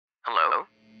Hello?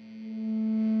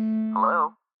 Hello?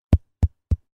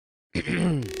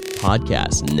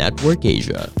 Podcast Network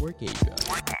Asia.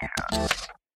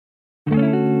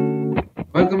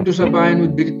 Welcome to Sabayan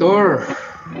with Victor.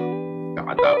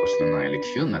 Kakatapos na ng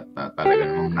eleksyon at talaga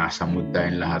namang nasa mood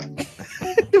tayong lahat.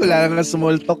 Wala na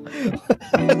small talk.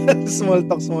 small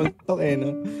talk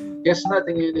no? Guest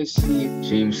natin ngayon is si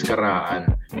James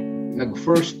Caraan.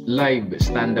 Nag-first live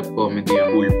stand-up comedy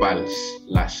ang Cool Pals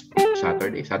last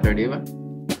Saturday ba?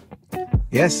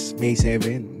 Yes, May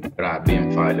 7. Grabe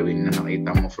yung following na nakita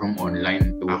mo from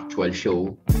online to actual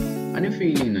show. Ano yung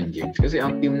feeling nun, James? Kasi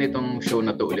ang team nitong show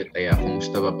na to ulit ay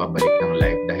kumusta ba pabalik ng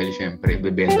live? Dahil syempre,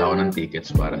 bibenta ako ng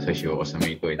tickets para sa show ko sa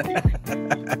May 20.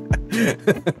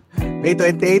 May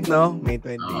 28, no? May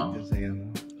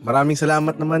 28. Maraming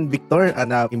salamat naman, Victor.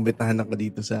 Na-imbitahan ako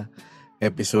dito sa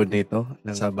episode nito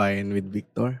ng Sabayan with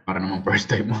Victor. Para namang first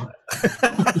time mo.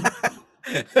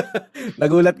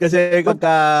 Nagulat kasi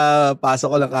pagka-pasok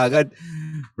ko lang kagad.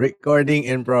 Recording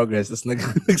in progress. Tapos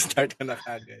nag-start ka na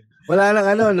kagad. Wala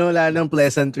nang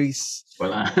pleasantries.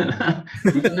 Wala na.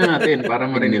 Dito na natin para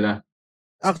marinig nila.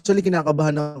 Actually,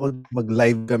 kinakabahan ako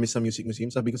mag-live kami sa Music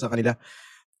Museum. Sabi ko sa kanila,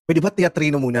 pwede ba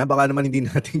teatrino muna? Baka naman hindi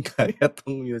natin kaya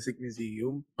tong Music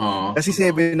Museum. Kasi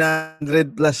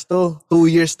 700 plus to.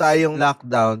 2 years tayong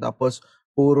lockdown. Tapos,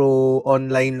 puro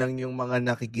online lang yung mga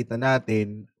nakikita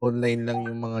natin. Online lang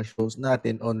yung mga shows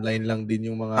natin. Online lang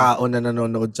din yung mga tao na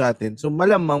nanonood sa atin. So,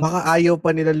 malamang, baka ayaw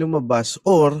pa nila lumabas.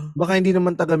 Or, baka hindi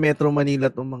naman taga Metro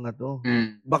Manila tong mga to.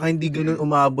 Baka hindi ganun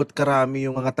umabot karami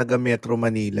yung mga taga Metro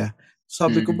Manila.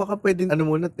 Sabi ko, baka pwede,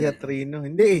 muna, teatrino.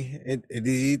 Hindi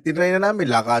tinry na namin,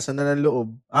 lakasan na ng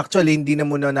loob. Actually, hindi na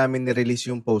muna namin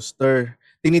nirelease yung poster.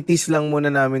 Tinitis lang muna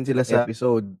namin sila sa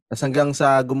episode. Tapos hanggang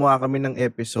sa gumawa kami ng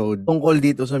episode tungkol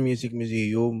dito sa Music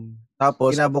Museum.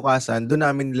 Tapos, kinabukasan, doon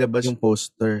namin nilabas yung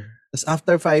poster. Tapos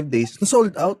after 5 days,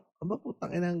 na-sold out. Aba,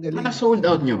 putang ina, ang galing. Na-sold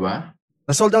out nyo ba?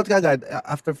 Na-sold out kagad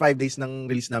after 5 days ng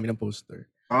release namin ng poster.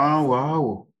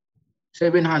 Wow.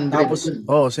 700. Tapos,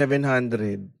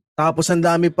 700. Tapos ang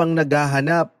dami pang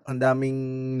naghahanap, ang daming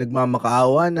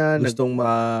nagmamakaawa na, gustong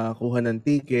makuha ng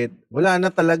ticket. Wala na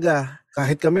talaga.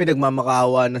 Kahit kami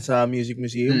nagmamakaawa na sa Music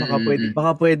Museum,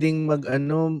 baka pwedeng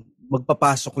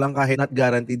magpapasok lang kahit not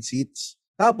guaranteed seats.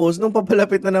 Tapos nung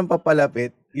papalapit na ng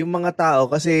papalapit, yung mga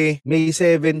tao kasi May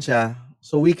 7 siya,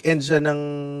 so weekend siya ng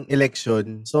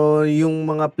election. So yung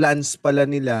mga plans pala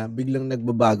nila biglang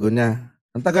nagbabago na.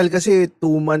 Ang tagal kasi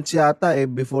 2 months yata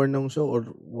before nung show or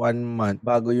 1 month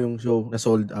bago yung show na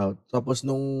sold out. Tapos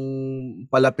nung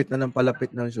palapit ng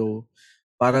show,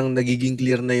 parang nagiging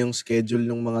clear na yung schedule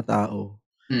ng mga tao.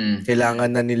 Kailangan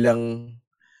na nilang,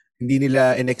 hindi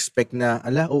nila in-expect na,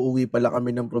 uuwi pala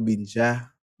kami ng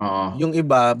probinsya. Yung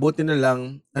iba, buti na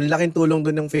lang, ang laking tulong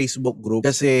doon ng Facebook group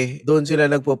kasi doon sila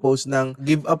nagpo-post ng,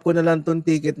 give up ko na lang tong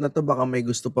ticket na to, baka may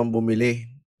gusto pang bumili.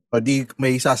 O di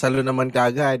may sasalo naman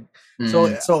kagad.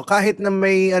 So kahit na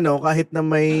may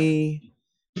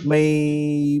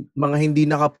mga hindi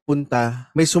nakapunta,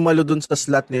 may sumalo dun sa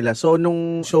slot nila. So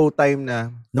nung showtime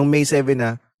na, nung May 7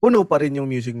 na, puno pa rin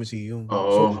yung Music Museum.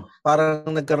 So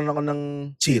parang nagkaroon ako ng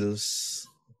chills.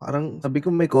 Parang sabi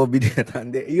ko may COVID yata.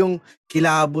 Hindi. Yung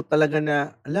kilabot talaga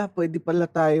na, pwede pala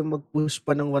tayo mag-push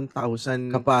pa ng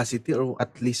 1,000 capacity or at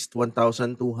least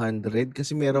 1,200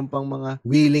 kasi meron pang mga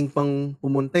willing pang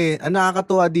pumunta. Ang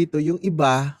nakakatuwa dito, yung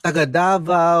iba, taga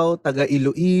Davao, taga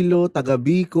Iloilo, taga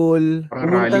Bicol. Parang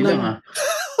rally lang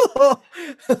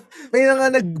May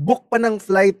nga nag-book pa ng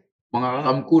flight. Mga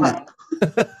kakamkul.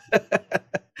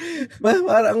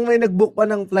 Parang may nag-book pa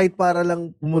ng flight para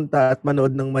lang pumunta at manood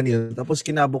ng Manila. Tapos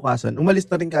kinabukasan, umalis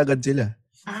na rin kaagad sila.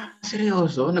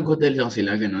 Seryoso? Nag-hotel lang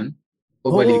sila, ganun?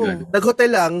 O balikan?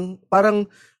 Nag-hotel lang. Parang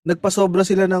nagpasobra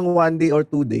sila ng 1 day or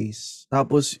 2 days.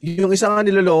 Tapos, yung isang nga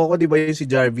niloloko ko, di ba yung si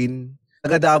Jarvin?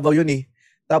 Taga Davao yun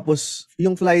Tapos,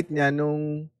 yung flight niya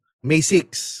nung May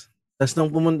 6. Tapos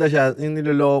nung pumunta siya, yung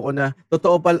niloloko ko na,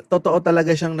 totoo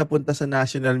talaga siyang napunta sa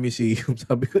National Museum.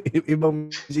 Sabi ko, ibang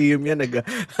museum yan.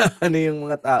 Yung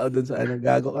mga tao dun sa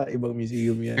gago ka, ibang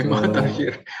museum yan.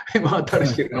 May mga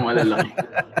tarsier na malalaki.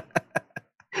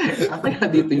 Kaya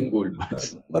dito yung Cool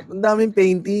Pals. Ang daming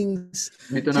paintings.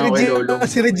 Dito na ako kay Lolo.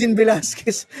 Si Regine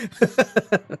Velasquez.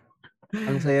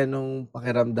 Ang saya nung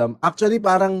pakiramdam. Actually,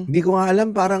 parang, hindi ko nga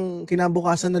alam, parang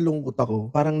kinabukasan nalungkot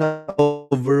ako. Parang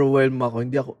na-overwhelm ako.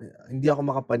 Hindi ako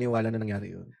makapaniwala na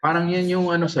nangyari yun. Parang yan yung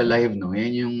sa live, no?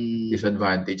 Yan yung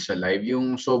disadvantage sa live.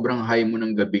 Yung sobrang high mo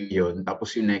ng gabing yun,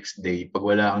 tapos yung next day, pag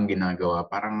wala kang ginagawa,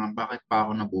 parang bakit pa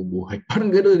ako nabubuhay?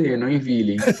 Parang gano'n no? Yung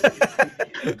feeling.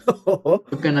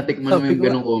 Pagka natikman mo Sabi yung ko,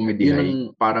 ganong comedy, yun yun ang ang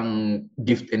parang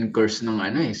gift and curse ng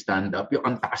stand-up. Yung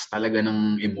ang taas talaga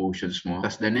ng emotions mo.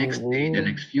 Tapos the next day, the oo.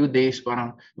 next few days,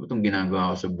 parang, ano itong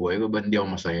ginagawa ko sa buhay ko? Ba't hindi ako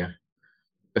masaya?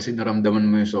 Kasi naramdaman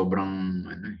mo yung sobrang,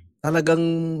 Talagang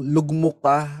lugmok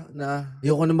ka na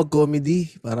ayoko na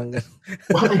mag-comedy. Parang gano'n.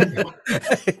 bakit?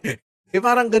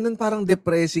 Parang ganun, parang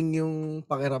depressing yung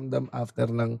pakiramdam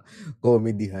after ng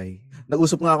comedy high.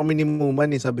 Nag-usap nga kami ni Muman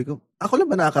sabi ko, ako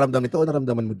lang ba nakakaramdam nito o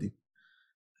naramdaman mo din?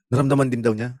 Naramdaman din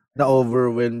daw niya.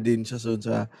 Na-overwhelmed din siya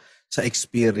sa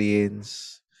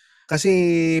experience. Kasi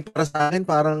para sa akin,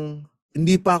 parang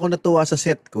hindi pa ako natuwa sa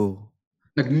set ko.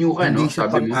 Nag-new ka, Hindi no? siya Sabi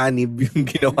mo. pang-anib yung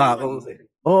ginawa ko.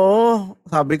 Oo,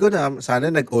 sabi ko na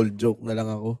sana nag-old joke na lang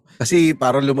ako. Kasi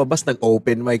parang lumabas,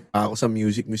 nag-open mic pa ako sa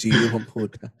music museum ang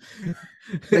puta.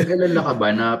 Nag-alala ka ba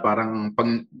na parang pag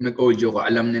nag-audio ka,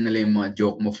 alam na nila yung mga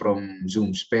joke mo from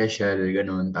Zoom special,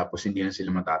 ganun, tapos hindi na sila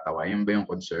matatawa? Yun ba yung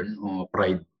concern? O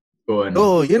pride? O ano?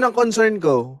 Oo, yun ang concern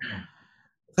ko.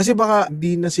 Kasi baka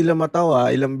hindi na sila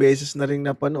matawa, ilang beses na rin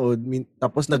napanood,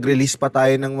 tapos nag-release pa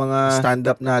tayo ng mga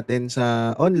stand-up natin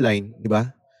sa online, di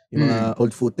ba? Yung mga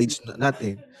old footage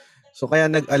natin. So kaya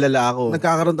nag-alala ako.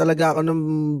 Nagkakaroon talaga ako ng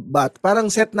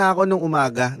parang set na ako nung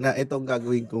umaga na itong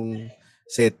gagawin kong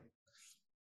set.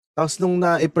 Tapos nung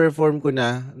na-perform ko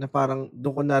na parang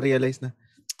doon ko na-realize na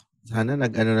sana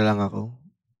nag-ano na lang ako.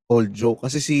 Old joke.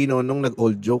 Kasi si Nonong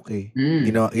nag-old joke eh.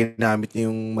 Ginamit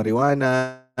niya yung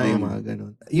marijuana, yung mga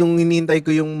ganun. Yung hinihintay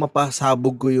ko yung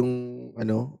mapasabog ko yung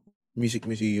music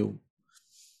museum.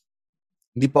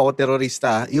 Hindi pa ako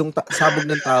terorista. Yung sabog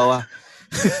ng tawa.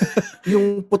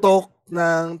 Yung putok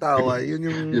ng tawa.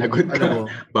 Yun yung Lagot ka. ko.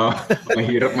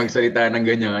 Mahirap magsalita ng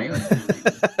ganyan ngayon.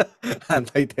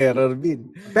 Anti-terror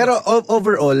bin. Pero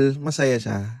overall, masaya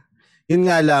siya. Yun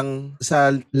nga lang,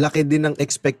 sa laki din ng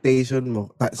expectation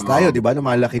mo. Tayo, di ba,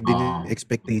 lumalaki din yung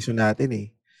expectation natin eh.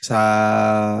 Sa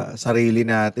sarili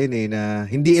natin eh, na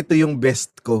hindi ito yung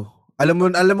best ko.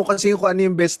 Alam mo kasi kung ano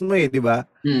yung best mo eh, di ba?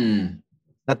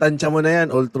 Natansya mo na yan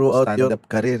all throughout stand-up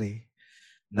career eh.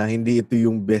 Na hindi ito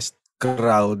yung best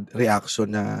crowd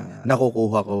reaction na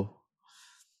nakukuha ko.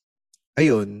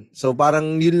 Ayun. So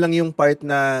parang yun lang yung part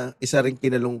na isa ring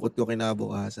kinalungkot ko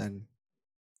kinabukasan.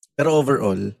 Pero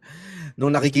overall,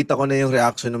 nung nakikita ko na yung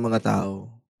reaction ng mga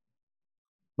tao,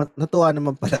 natuwa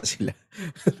naman pala sila.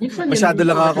 Minsan Masyado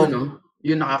lang ako.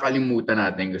 Yung nakakalimutan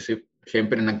natin kasi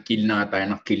syempre nag-kill na tayo,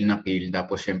 na kill.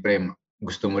 Tapos syempre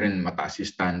gusto mo rin mataas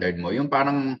yung standard mo. Yung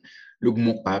parang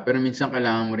lugmok ka, pero minsan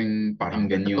kailangan mo rin parang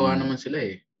ganyan. Natuwa naman sila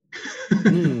eh.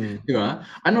 Di ba?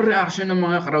 Anong reaction ng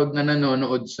mga crowd na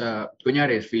nanonood sa,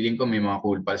 kunyari, feeling ko may mga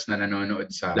cool pals na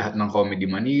nanonood sa lahat ng Comedy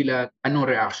Manila. Anong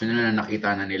reaction nila na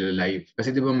nakita na nila live?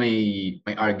 Kasi di ba may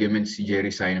argument si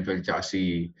Jerry Seinfeld at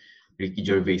si Ricky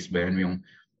Gervais ba yan? Yung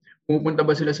pupunta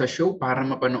ba sila sa show para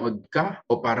mapanood ka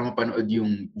o para mapanood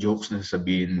yung jokes na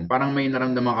sasabihin mo? Parang may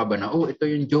naramdaman ka ba na, oh, ito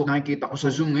yung joke, nakikita ko sa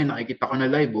Zoom ngayon, nakikita ko na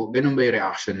live. Oh. Ganun ba yung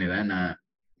reaction nila na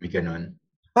may ganun?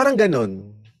 Parang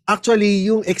ganun. Actually,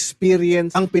 yung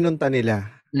experience ang pinunta nila.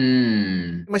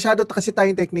 Masyado kasi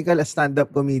tayong technical as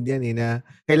stand-up comedian eh, na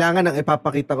kailangan ang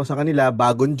ipapakita ko sa kanila,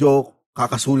 bagong joke,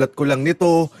 kakasulat ko lang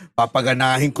nito,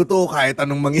 papaganahin ko to kahit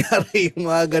anong mangyari,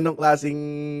 yung mga ganong klaseng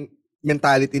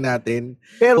mentality natin.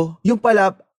 Pero yung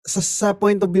pala, sa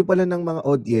point of view pala ng mga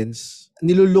audience,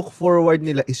 nilulook forward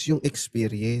nila is yung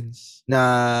experience na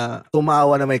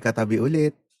tumawa na may katabi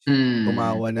ulit,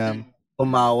 tumawa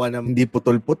na hindi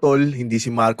putol-putol, hindi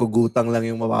si Marco Gutang lang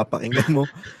yung mapapakinggan mo.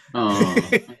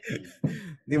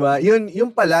 Di ba? Yun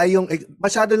pala, yung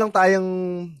masyado lang tayong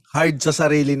hard sa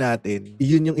sarili natin.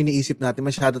 Yun yung iniisip natin,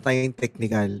 masyado tayong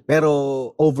technical. Pero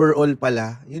overall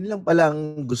pala, yun lang pala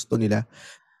ang gusto nila.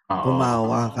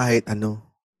 Tumawa kahit ano.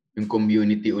 Yung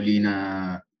community uli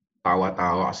na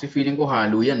tawa-tawa. Kasi feeling ko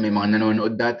halo yan. May mga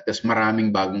nanonood dati, tapos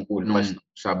maraming bagong cool pals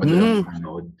Sabado lang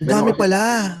nanonood. Ang dami pala.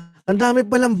 Ang dami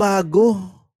palang bago.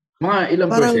 Mga ilang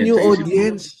parang percent new sa isip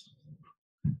audience.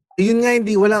 Yun nga,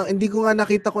 hindi ko nga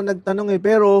nakita ko nagtanong eh.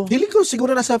 Pero feeling ko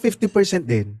siguro nasa 50%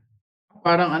 din.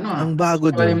 Parang ang bago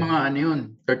doon. Yung mga ano yun,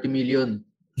 30 million.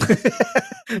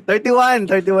 31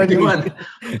 million.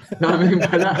 Dami rin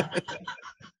pala.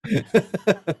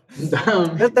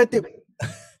 Dami.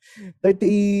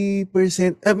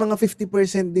 30%, mga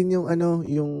 50% din yung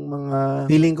yung mga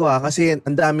feeling ko kasi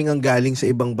ang daming ang galing sa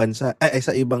ibang bansa,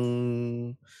 sa ibang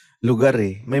lugar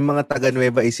eh. May mga taga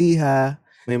Nueva Ecija,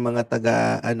 may mga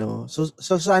taga so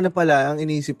sana pala ang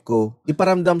iniisip ko,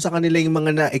 iparamdam sa kanila yung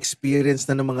mga na-experience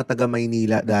na ng mga taga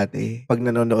Maynila dati pag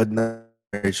nanonood na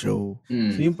show.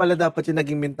 So yung pala dapat yung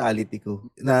naging mentality ko.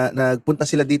 Na nagpunta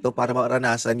sila dito para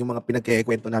maranasan yung mga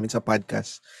pinagkikwento namin sa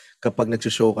podcast kapag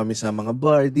nagsushow kami sa mga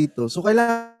bar dito. So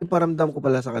kailangan iparamdam ko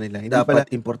pala sa kanila. Hindi pala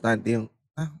importante yung,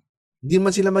 hindi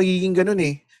man sila magiging ganun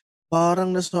eh.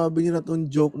 Parang nasabi niyo na tong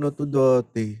joke na to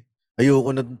dati.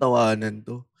 Ayoko na tawanan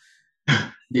to.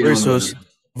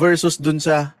 Versus dun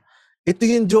sa, ito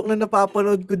yung joke na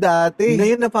napapanood ko dati.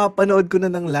 Ngayon napapanood ko na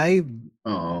ng live.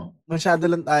 Oo. Masyado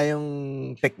lang tayong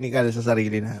technical sa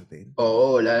sarili natin.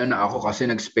 Oo, lalo na ako kasi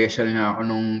nag-special nga ako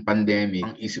nung pandemic.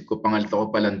 Ang isip ko, pangalito ko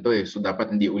pa lang to eh. So,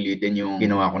 dapat hindi ulitin yung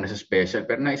ginawa ko na sa special.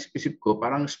 Pero naisip ko,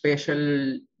 parang special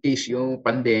is yung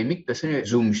pandemic kasi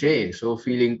Zoom siya eh. So,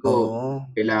 feeling ko,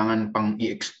 kailangan pang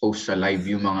i-expose sa live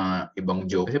yung mga ibang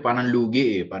joke. Kasi parang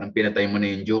lugi eh. Parang pinatay mo na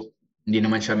yung joke. Hindi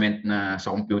naman siya meant na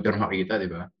sa computer makita,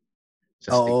 di ba?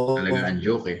 Sa stick talaga ang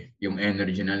joke eh. Yung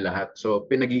energy ng lahat. So,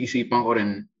 pinag-iisipan ko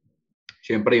rin,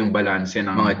 siyempre yung balance ng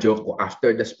mga joke ko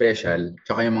after the special,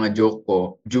 tsaka yung mga joke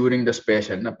ko during the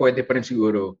special, na pwede pa rin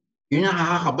siguro, yun yung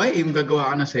nakakabay, yung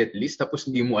gagawa ka ng setlist, tapos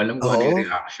hindi mo alam kung ano yung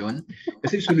reaction.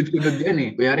 Kasi sunod-sunod yan eh.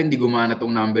 Kaya rin hindi gumana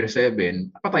tong number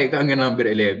 7, patay ka hanggang number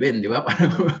 11, di ba?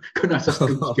 Paano kung nasa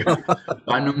stage ka,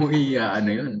 paano mo ano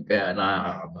yun? Kaya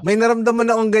nakakabay. May naramdaman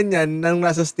akong ganyan nang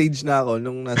nasa stage na ako,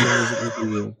 nung nasa music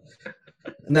video.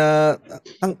 Na,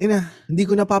 hindi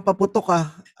ko napapaputok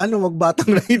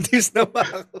magbatang 90s na pa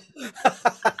ako.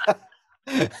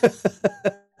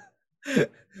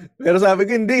 Pero sabi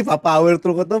ko, hindi, pa-power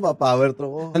through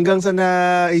ko. Hanggang sa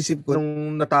naisip ko,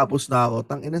 nung natapos na ako,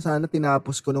 sana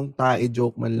tinapos ko nung tae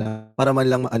joke man lang, para man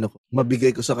lang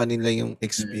mabigay ko sa kanila yung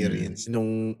experience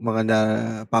nung mga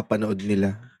napapanood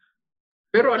nila.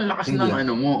 Pero ang lakas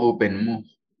ng open mo.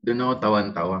 Doon ako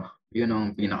tawan-tawa. Yun ang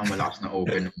pinakamalakas na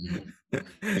open mo.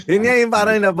 Yun nga yung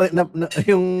parang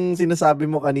yung sinasabi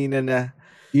mo kanina na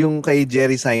yung kay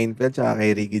Jerry Seinfeld tsaka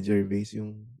kay Ricky Gervais,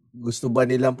 yung gusto ba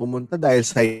nilang pumunta dahil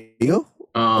sa iyo?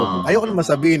 Ayoko naman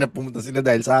sabihin na pumunta sila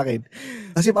dahil sa akin.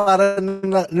 Kasi parang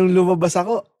nung lumabas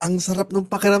ako, ang sarap nung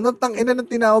pakiramdam. Tangina, nang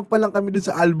tinawag pa lang kami dun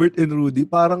sa Albert and Rudy,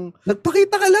 parang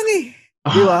nagpakita ka lang eh.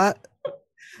 Di ba?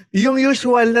 Yung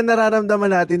usual na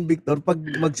nararamdaman natin, Victor, pag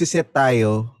magsiset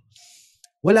tayo,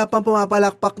 wala pang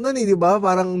pumapalakpak nun eh, di ba?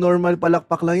 Parang normal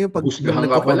palakpak lang yun pag husgahan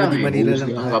ka pa lang eh. Manila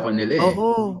Husgahan lang. ka pa nila eh.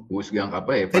 Oo. Husgahan ka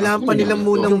pa eh. Kailangan pa nila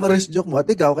munang ma-rest joke mo. At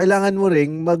ikaw, kailangan mo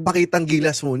ring magpakitang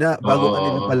gilas muna bago ka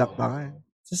nila palakpakan.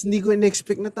 Tapos hindi ko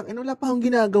in-expect na wala pa akong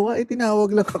ginagawa,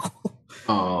 tinawag lang ako.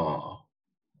 Oo.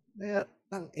 Kaya,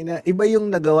 iba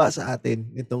yung nagawa sa atin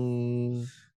itong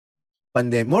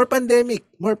pandemic. More pandemic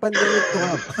to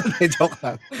come. Joke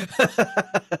lang.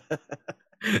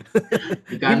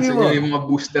 I-cancel nyo yung mga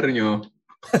booster nyo.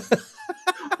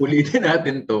 Ulitin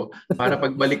natin to para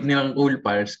pagbalik nilang Cool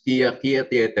Pals, Kia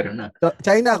Theater na.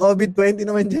 China, COVID-20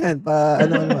 naman dyan.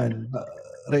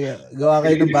 Gawa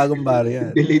kayo ng bagong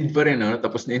variant. Delayed pa rin,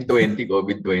 tapos na yung 20,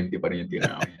 COVID-20 pa rin yung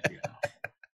tinawag.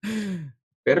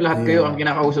 Pero lahat kayo, ang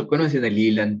kinakausap ko nun, sina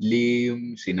Leland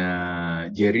Lim, sina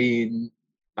Jerin,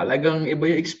 talagang iba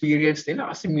yung experience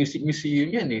nila kasi music museum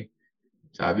yan eh.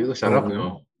 Sabi ko, sarap,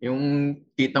 no? Yung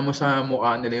kita mo sa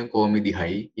mukha nila yung comedy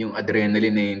high, yung adrenaline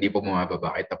na hindi pa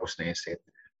bumababa kahit tapos na yung set.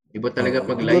 Iba talaga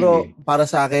pag live siguro, eh. Para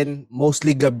sa akin,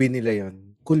 mostly gabi nila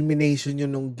yon. Culmination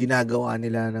yun nung ginagawa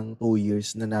nila ng 2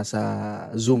 years na nasa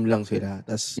Zoom lang sila.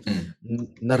 Tapos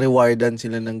na-rewardan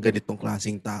sila ng ganitong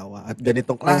klaseng tawa. At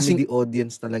ganitong klaseng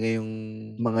audience talaga yung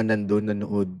mga nandun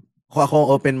nanood. Kung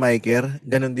ako open micer,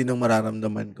 ganun din ang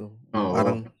mararamdaman ko.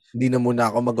 Parang hindi na muna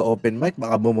ako mag-open mic,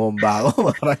 baka bumomba ako.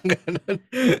 Parang ganun.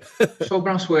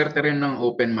 Sobrang swerte rin ng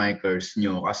open micers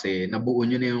nyo kasi nabuo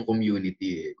nyo na yung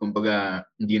community. Kumbaga,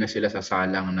 hindi na sila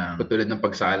sasalang na katulad ng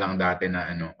pagsalang dati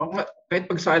na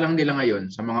kahit pagsalang nila ngayon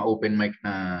sa mga open mic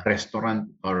na restaurant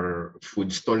or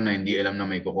food stall na hindi alam na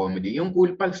may comedy. Yung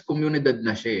Cool Pals komunidad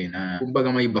na siya eh, na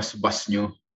kumbaga may bas-bas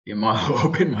nyo yung mga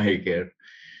open micer.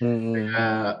 Kaya,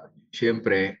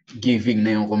 siyempre, giving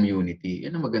na yung community.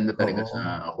 Yan ang maganda talaga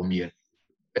sa community.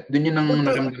 At doon yun ang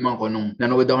naramdaman ko nung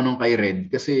nanood ako nung kay Red.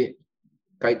 Kasi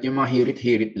kahit yung mga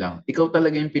hirit-hirit lang, ikaw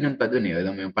talaga yung pinunta doon eh.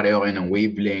 Alam mo yung pareho kayo ng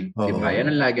wavelength. Diba?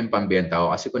 Yan ang laging pambenta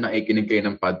ko. Kasi kung nakikinig kayo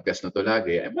ng podcast na to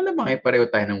lagi, ay malamang ay pareho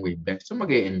tayo ng wavelength. So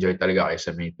mag-e-enjoy talaga kayo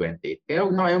sa May 28. Kaya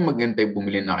huwag na kayong maghintay,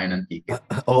 bumili na kayo ng ticket.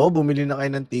 Bumili na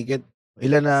kayo ng ticket.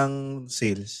 Ilan ang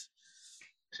sales?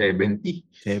 70.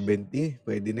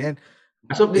 Pwede na yan.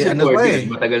 As of this recording,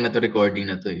 matagal na to recording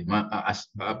na to eh.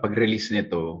 Pag-release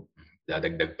nito,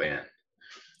 dadagdag pa yan.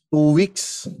 2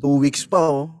 weeks. 2 weeks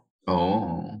pa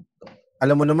Oo.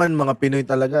 Alam mo naman, mga Pinoy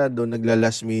talaga doon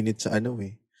nagla-last minute sa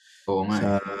Oo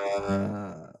nga.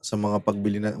 Sa mga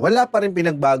pagbili na. Wala pa rin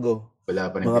pinagbago.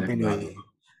 Wala pa rin mga pinagbago.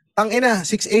 Pinoy. Tangina,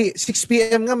 6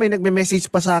 p.m. nga may nagme-message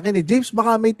pa sa akin James,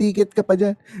 baka may ticket ka pa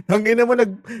dyan. Tangina mo,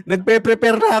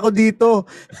 nagpe-prepare na ako dito.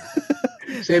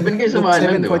 7 kayo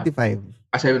sumalang, di ba? 7:45.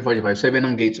 7:45. 7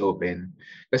 ang gates open.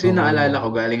 Kasi naalala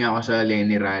ko, galing ako sa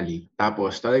Lenny Rally.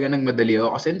 Tapos talaga nagmadali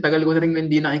ako. Kasi tagal ko na rin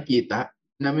hindi nakikita.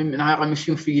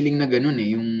 Nakakamiss yung feeling na ganun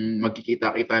eh. Yung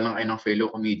magkikita-kita lang kayo ng fellow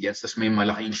comedians. Tapos may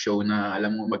malaking show na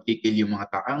alam mo, magkikil yung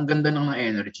mga tao. Ang ganda ng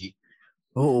energy.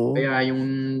 Oo. Kaya yung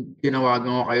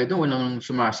tinawagan ko kayo doon, walang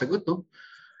sumasagot to.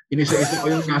 Inisa-isa ko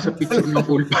yung nasa picture ng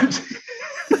full pants.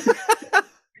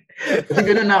 Kasi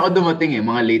gano'n na ako dumating eh,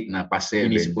 mga late na, past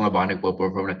 7. Inisip ko nga baka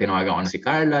nagpo-perform na, tinawagan ko na si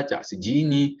Carla, tsaka si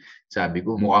Jeannie. Sabi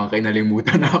ko, mukhang kayo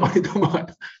nalimutan na ako nito mga.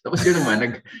 Tapos yun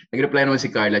naman, nag-reply naman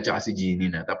si Carla, tsaka si Jeannie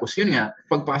na. Tapos yun nga,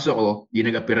 pagpasok ko,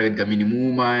 nag-appear kami ni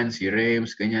Muman, si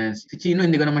Rems, ganyan. Si Chino,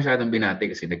 hindi ko na masyadong binati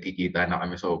kasi nagkikita na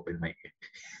kami sa open mic.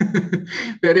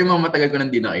 Pero yung mga matagal ko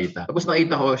nang di nakita. Tapos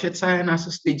nakita ko, shit, sayang nasa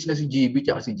stage na si GB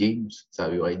tsaka si James.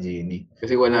 Sabi ko kay Jeannie.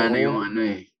 Kasi wala na yung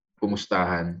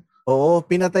kumustahan. Oo,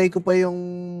 pinatay ko pa yung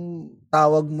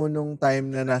tawag mo nung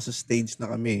time na nasa stage na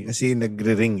kami kasi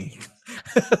nagre-ring eh.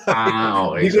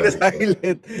 Okay.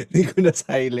 Hindi ko na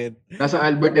silent. Nasa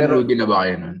Albert and Rudy na ba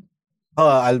kayo nun?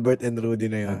 Albert and Rudy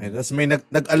na yun. Tapos may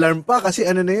nag-alarm pa kasi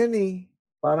ano na yun eh.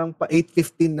 Parang pa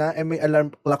 8:15 na, may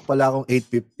alarm clock pala akong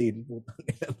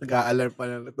 8:15. Nag-a-alarm pa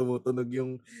na tumutunog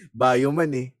yung bioman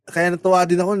eh. Kaya natuwa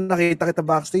din ako, nakita kita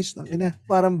backstage.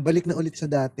 Parang balik na ulit sa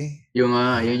dati. Yun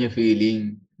yung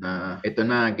feeling na ito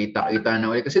na, kita-kita na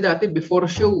ulit. Kasi dati, before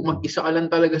show, mag-isa ka lang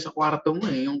talaga sa kwarto mo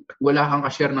eh. Yung wala kang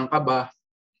ka-share ng kaba.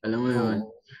 Alam mo yun.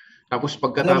 Tapos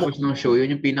pagkatapos ng show,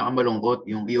 yun yung pinakamalungkot.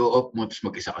 Yung i-off mo, tapos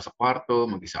mag-isa ka sa kwarto,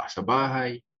 mag-isa ka sa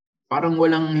bahay. Parang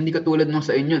hindi katulad nung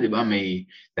sa inyo, di ba? May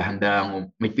dahan-dahang,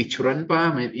 may picturean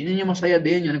pa. Yun yung masaya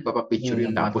din, yung nagpapapicture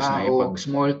yung tapos na pag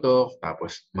small talk,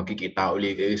 tapos magkikita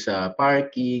uli kayo sa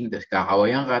parking, tapos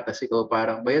kakawayan ka, tapos ikaw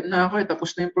parang, bayad na ako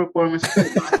tapos na yung performance ko,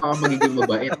 baka magiging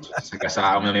mabait.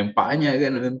 Sagasama na yung paa niya,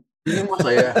 gano'n. Yun yung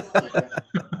masaya.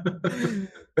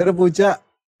 Pero Pucha,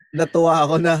 natuwa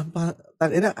ako na,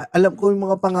 alam ko yung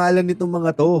mga pangalan nitong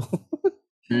mga to.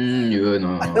 Yun,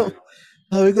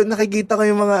 Sabi ko, nakikita ko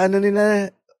yung mga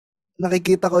nila,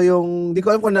 nakikita ko yung, di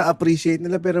ko alam kung na-appreciate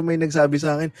nila, pero may nagsabi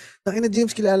sa akin,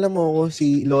 James, kilala mo ako,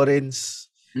 si Lawrence.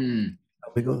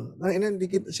 Sabi ko,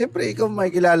 siyempre, ikaw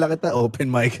makikilala kita, open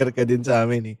micer ka din sa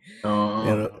amin eh.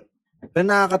 Pero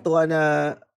nakakatuwa na,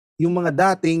 yung mga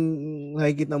dating,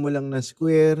 nakikita mo lang na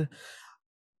square,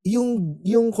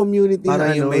 yung community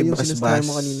na yung may sinasabi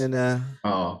mo kanina na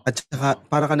at saka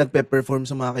para ka nagpe-perform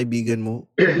sa mga kaibigan mo,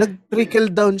 nag-trickle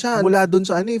down siya mula doon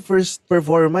sa first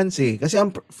performance eh. Kasi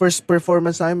ang first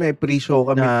performance namin may pre-show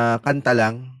kami na kanta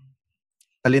lang.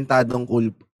 Talentadong cool.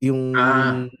 Yung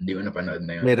hindi ko napanood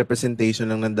na yun. May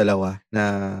representation lang ng dalawa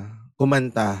na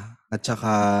kumanta at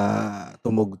saka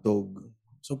tumugtog.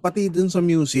 So pati doon sa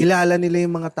music, kilala nila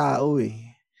yung mga tao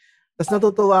eh. Tapos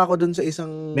natutuwa ako dun sa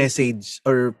isang message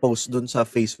or post dun sa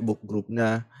Facebook group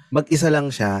na mag-isa lang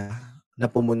siya na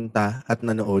pumunta at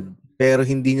nanood. Pero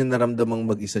hindi niya naramdamang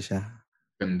mag-isa siya.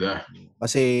 Ganda.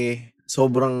 Kasi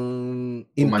sobrang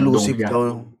inclusive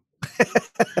daw.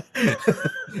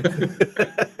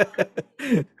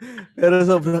 Pero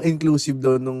sobrang inclusive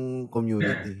daw nung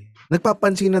community.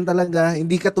 Nagpapansinan talaga.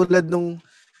 Hindi katulad nung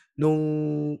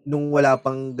wala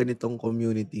pang ganitong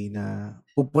community na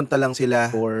pupunta lang sila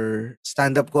for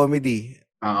stand-up comedy.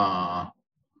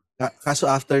 Kaso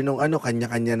after nung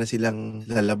kanya-kanya na silang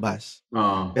lalabas.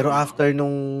 Pero after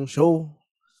nung show,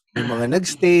 yung mga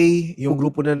nagstay, yung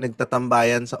grupo na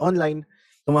nagtatambayan sa online,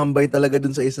 tumambay talaga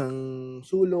dun sa isang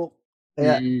sulok.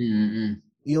 Kaya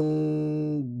yung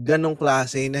ganong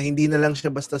klase na hindi na lang siya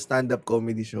basta stand-up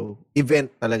comedy show.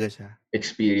 Event talaga siya.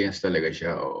 Experience talaga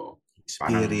siya.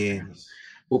 Experience.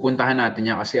 Pupuntahan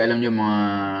natin yan kasi alam niyo mga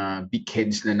big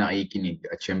heads na nakikinig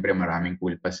at syempre maraming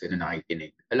cool pals na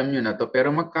nakikinig. Alam niyo na to,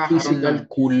 pero magkakaroon ng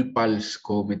Cool Pals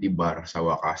Comedy Bar sa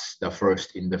wakas, the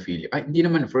first in the Philippines. Ay, hindi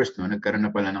naman first, no? Nagkaroon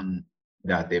na pala ng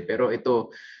dati. Pero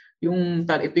ito yung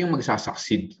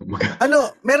magsasucceed.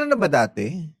 Meron na ba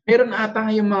dati? Meron ata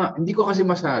yung mga, hindi ko kasi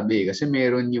masabi kasi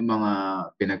meron yung mga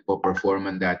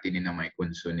pinagpo-performan dati ni na Mike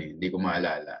Kunsun eh. Hindi ko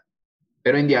maalala.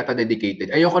 Pero hindi ata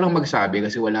dedicated. Ayoko lang magsabi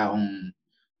kasi wala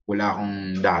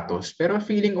akong datos. Pero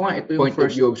feeling ko nga ito yung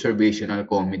first observational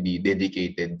comedy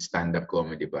dedicated stand-up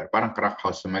comedy bar. Parang Crack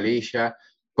House sa Malaysia,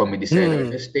 Comedy Cellar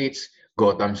sa States,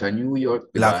 Gotham sa New York,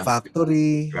 Black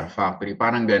Factory.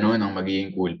 Parang gano'n ang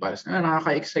magiging Cool Pals.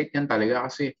 Nakaka-excite yan talaga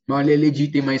kasi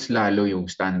mali-legitimize lalo yung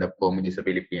stand-up comedy sa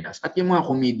Pilipinas. At yung mga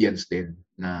comedians din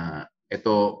na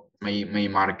ito, may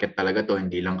market talaga to,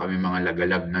 hindi lang kami mga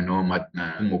lagalag na nomad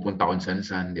na pumupunta kung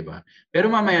saan-saan, di ba? Pero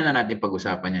mamaya na natin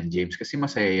pag-usapan yan, James, kasi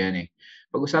masaya yan eh.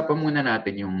 Pag-usapan muna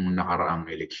natin yung nakaraang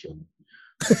eleksyon.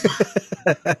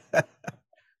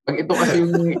 Pag ito kasi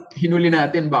yung hinuli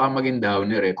natin, baka maging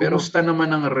downer eh. Pero kumusta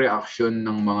naman ang reaction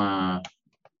ng mga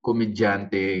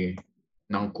komedyante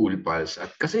ng Cool Pals?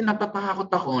 At kasi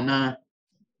natatakot ako na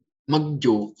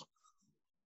mag-joke,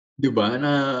 di ba,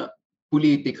 na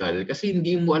political kasi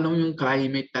hindi mo alam yung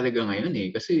climate talaga ngayon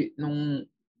eh. Kasi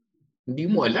hindi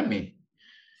mo alam eh.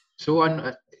 So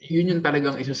yun yung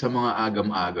talagang isa sa mga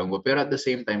agam-agam ko. Pero at the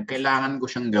same time, kailangan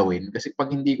ko siyang gawin kasi pag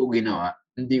hindi ko ginawa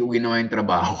yung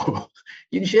trabaho ko.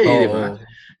 Yun siya eh, di ba? Oo.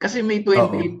 Kasi may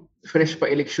 28 fresh pa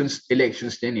elections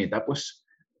din eh. Tapos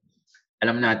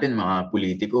alam natin mga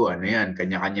politiko, ano yan,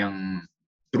 kanya-kanyang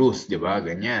truth, di ba?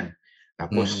 Ganyan.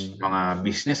 Tapos mga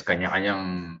business,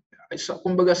 kanya-kanyang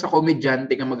kumbaga sa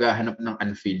komedyante ka maghahanap ng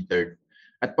unfiltered.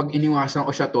 At pag iniwasan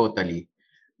ko siya totally,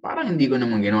 parang hindi ko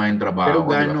naman ginawa yung trabaho. Pero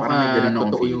gaano ka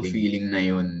totoo yung feeling na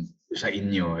yun sa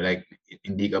inyo? Like,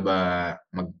 hindi ka ba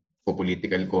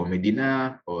magpo-political comedy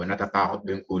na? O natatakot ba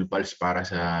yung Cool Pals para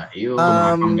sa iyo?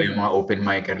 Tumapang ba yung mga open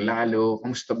micer lalo?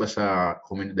 Kamusta ba sa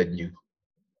komunidad nyo?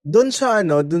 Doon sa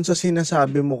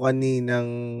sinasabi mo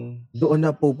kaninang doon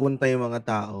na pupunta yung mga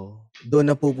tao. Doon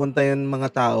na pupunta yung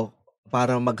mga tao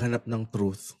para maghanap ng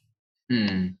truth.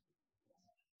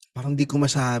 Parang di ko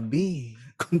masabi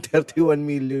kung 31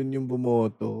 million yung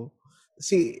bumoto.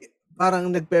 Kasi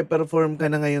parang nagpe-perform ka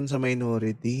na ngayon sa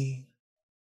minority.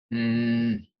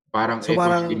 Parang So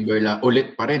parang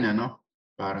ulit pa rin ano?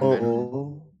 Parang oo. ganun.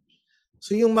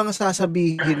 So yung mga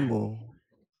sasabihin mo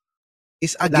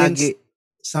is against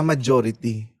sa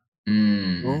majority.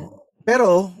 No?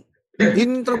 Pero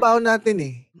yun yung trabaho natin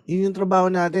eh. Yun yung trabaho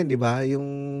natin, 'di ba? Yung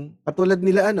katulad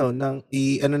nila ano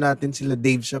natin sila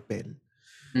Dave Chappelle.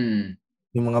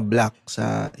 Yung mga black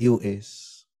sa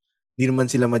US. Hindi naman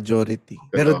sila majority.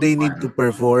 Pero they need to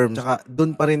perform. Saka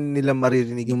doon pa rin nila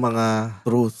maririnig yung mga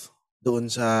truth doon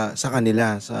sa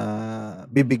kanila, sa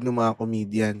bibig ng mga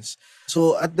comedians.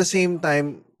 So at the same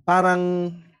time,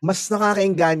 parang mas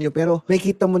nakakaengganyo pero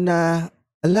makita mo na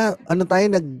tayo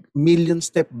nag-million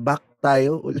step back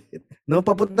tayo ulit. No,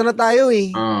 papunta na tayo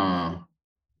eh.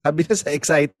 Sabi na sa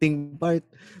exciting part,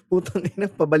 putang ina,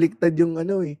 pabaliktad yung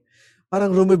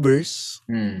parang reverse.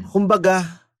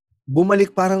 Kumbaga,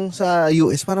 bumalik parang sa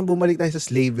US, parang bumalik tayo sa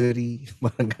slavery,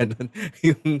 parang ganun.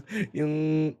 yung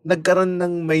nagkaroon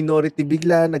ng minority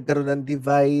bigla, nagkaroon ng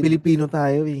divide. Pilipino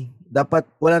tayo eh. Dapat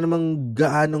wala namang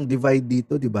gaanong divide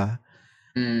dito, di ba?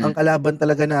 Ang kalaban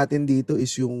talaga natin dito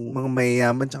is yung mga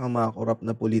mayayaman tsaka mga corrupt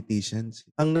na politicians.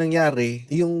 Ang nangyari,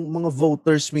 yung mga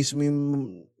voters mismo yung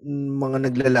mga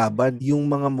naglalaban, yung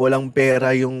mga walang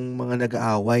pera yung mga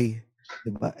nag-aaway.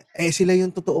 Diba? Sila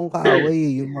yung totoong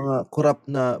kaaway, yung mga corrupt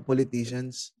na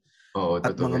politicians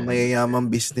at mga mayayamang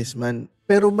businessman.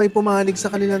 Pero may pumanig sa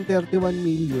kanilang 31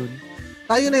 million.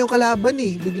 Tayo na yung kalaban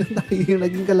eh. Biglang tayo yung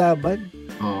naging kalaban.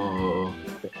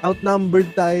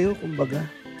 Outnumbered tayo, kumbaga.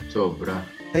 Sobra.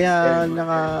 Kaya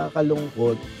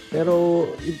nakakalungkot. Pero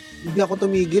hindi ako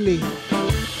tumigil eh.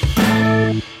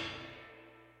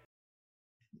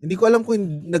 Hindi ko alam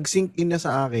kung nag-sink in na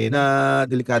sa akin na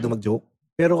delikado mag-joke.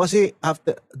 Pero kasi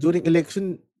during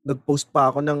election, nag-post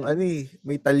pa ako ng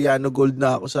may Italiano gold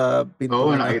na ako sa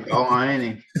pintuan. Oo, nakita ko nga yun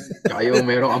eh. Tsaka yung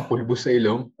merong ang pulbos sa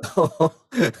ilong.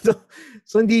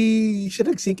 So hindi siya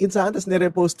nag-sink in sa akin. Tapos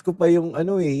nirepost ko pa yung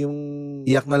yung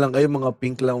iyak na lang kayo mga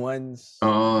pink lang ones.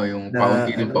 Oo, yung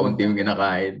paunti yung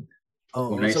kinakain.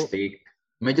 Nice steak.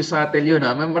 Medyo subtle yun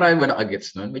ha. Marami ba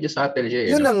nakagets nun? Medyo subtle siya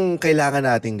eh. Yun ang kailangan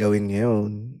natin gawin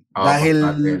ngayon. Dahil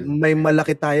may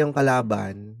malaki tayong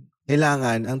kalaban,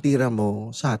 kailangan ang tira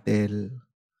mo subtle.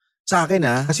 Sa akin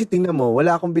kasi tingnan mo,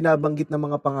 wala akong binabanggit na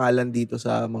mga pangalan dito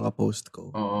sa mga post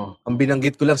ko. Oo. Ang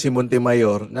binanggit ko lang si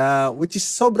Montemayor na which is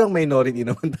sobrang minority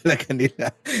naman talaga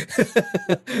nila.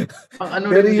 Ang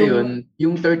pero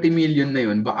yung 30 million na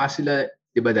yun, baka sila,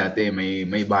 'di ba dati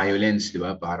may violence, 'di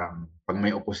ba? Parang pag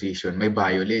may opposition, may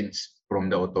violence from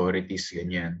the authorities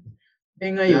ganyan.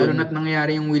 Ngayon, lalo na't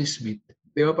nangyayari yung Will Smith.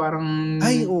 'Di ba parang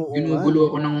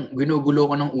ginugulo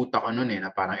ko ng utak ko noon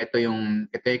na parang ito yung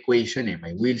equation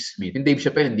may Will Smith. Yung Dave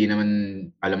Chappelle hindi naman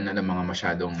alam na ng mga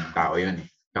masyadong tao yun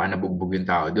Saka nabugbog yung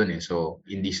tao doon So,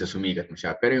 hindi sa sumikat mo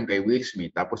siya. Pero yung kay Will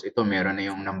Smith, tapos ito meron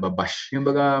na yung nambabash. Yung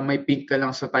baga may pink ka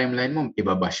lang sa timeline mo,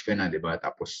 ibabash ka na, di ba?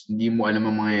 Tapos hindi mo alam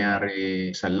ang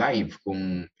mangyayari sa live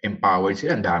kung empowered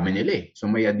sila. Ang dami nila So,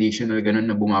 may additional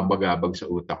ganun na bumabagabag sa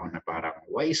utak ko na parang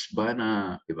wise ba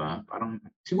na, di ba? Parang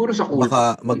siguro sa cool.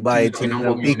 Baka magbayad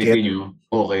sila ng ticket. Nyo,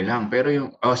 okay lang. Pero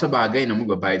yung sa bagay na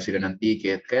magbabayad sila ng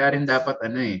ticket. Kaya rin dapat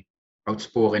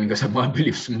outspoken ka sa mga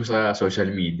beliefs mo sa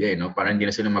social media, no? Parang hindi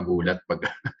na sila magulat pag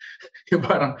yung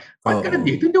parang, bakit ka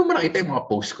nandito? Hindi mo nakita yung mga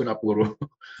post ko na puro.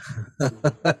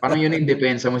 Parang yun yung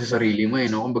depensa mo sa sarili mo,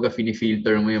 no? Kumbaga,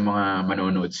 filter mo yung mga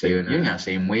manonood sa'yo. Yun nga,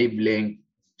 same wavelength,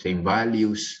 same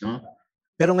values, no?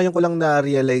 Pero ngayon ko lang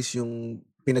na-realize yung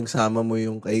pinagsama mo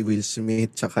yung kay Will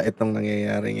Smith tsaka itong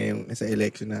nangyayari ngayon sa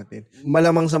election natin.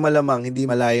 Malamang sa malamang, hindi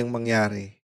malayang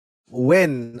mangyari.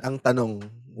 When, ang tanong,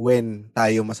 when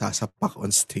tayo masasapak on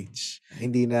stage?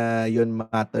 Hindi na yun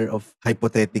matter of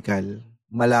hypothetical.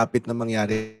 Malapit na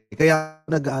mangyari. Kaya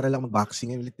nag-aaral lang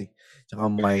mag-boxing ulit eh. Tsaka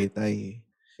Muay Thai.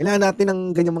 Kailangan natin ng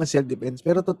ganyang mga self-defense.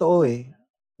 Pero totoo eh,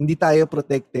 hindi tayo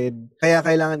protected. Kaya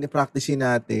kailangan i-practice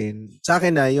natin. Sa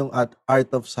akin na yung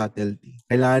art of subtlety.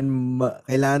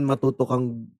 Kailangan matuto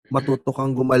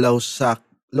kang gumalaw sa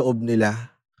loob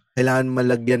nila. Kailangan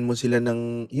malagyan mo sila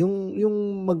ng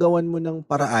yung magawan mo ng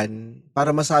paraan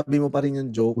para masabi mo pa rin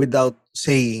yung joke without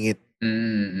saying it.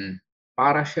 Mm-hmm.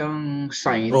 Para siyang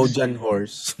signs. Trojan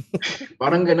horse.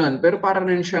 Parang gano'n. Pero para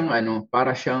rin siyang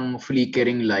para siyang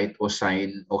flickering light o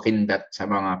sign o kindat sa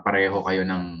mga pareho kayo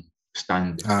ng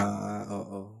stand.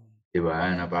 Oo.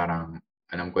 Diba? Na parang,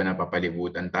 alam ko na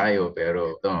papalibutan tayo,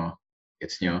 pero ito,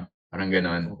 gets nyo? Parang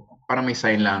gano'n. Parang may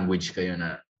sign language kayo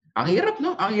na, ang hirap,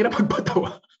 no? Ang hirap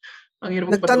magpatawa. Ang hirap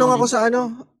magpatawa. Nagtanong ako sa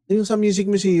yung sa Music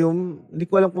Museum, hindi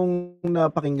ko alam kung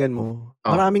napakinggan mo.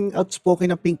 Maraming outspoken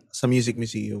na pink sa Music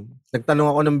Museum. Nagtanong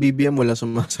ako ng BBM, wala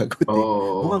sumasagot eh.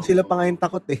 Mukhang sila pa ngayon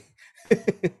takot eh.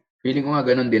 Feeling ko nga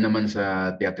ganun din naman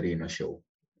sa Teatrino show.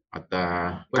 At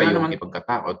wala namang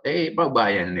ipagkatakot.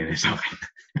 Pabayan nila sa akin.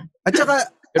 At saka,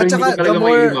 pero hindi ko talaga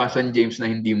may iwasan, James, na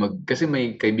hindi kasi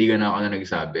may kaibigan na ako na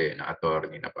nagsabi, na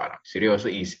attorney, na parang, seryoso,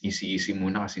 easy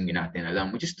muna kasi hindi natin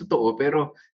alam. Which is totoo,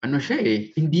 pero siya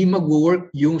hindi mag-work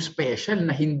yung special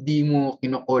na hindi mo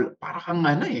kinocall. Para kang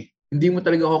hindi mo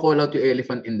talaga call out yung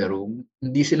elephant in the room.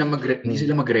 Hindi sila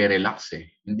magre-relax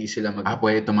eh. Hindi sila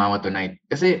pwede tumawa tonight.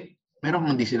 Kasi, meron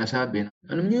kang hindi sinasabi.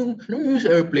 Alam niyo yung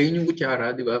sa airplane, yung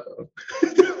kutsara, di ba?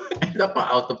 Dapat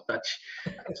out of touch.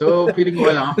 So, feeling ko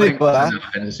wala kang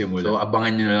sa simula. So,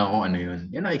 abangan nyo na lang kung ano yun.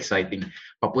 Yan ang exciting.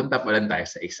 Papunta pa lang tayo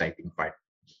sa exciting part.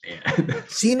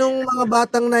 Sinong mga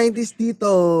batang 90s dito?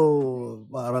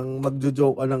 Parang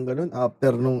magjo-joke ka ng ganun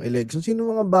after nung election.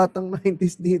 Sinong mga batang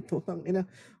 90s dito?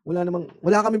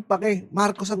 Wala kaming pake.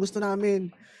 Marcos ang gusto namin.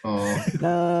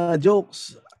 Na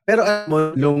jokes. Pero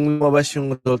nung lumabas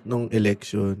yung result ng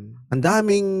election, ang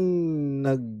daming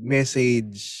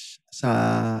nag-message sa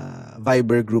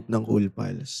Viber group ng Cool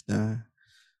Pals na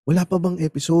wala pa bang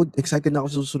episode? Excited na ako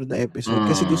sa susunod na episode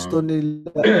kasi gusto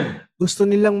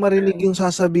nilang marinig yung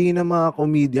sasabihin ng mga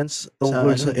comedians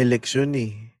tungkol sa election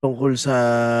eh. Tungkol sa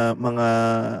mga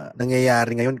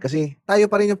nangyayari ngayon kasi tayo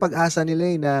pa rin yung pag-asa nila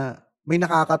na may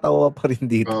nakakatawa pa rin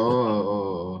dito.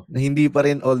 Na hindi pa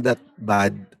rin all that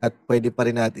bad at pwede pa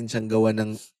rin natin siyang gawa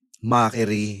ng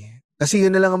mockery. Kasi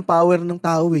yun na lang ang power ng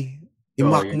tao eh.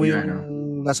 I-mock mo yung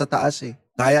nasa taas eh.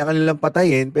 Kaya ka nilang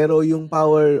patayin pero yung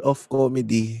power of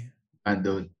comedy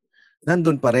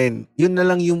nandun pa rin. Yun na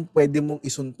lang yung pwede mong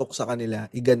isuntok sa kanila,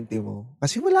 iganti mo.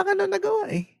 Kasi wala ka na nagawa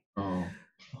eh.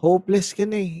 Hopeless ka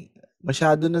na eh.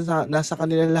 Masyado na nasa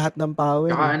kanila lahat ng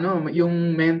power. Saka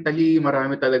yung mentally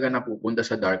marami talaga napupunta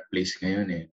sa dark place ngayon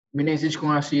eh. Minessage ko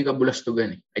nga si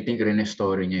Kabulastugan eh. I think rin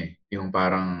story niya eh. Yung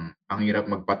parang ang hirap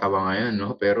magpatawa ngayon,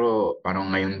 no? Pero parang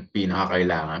ngayon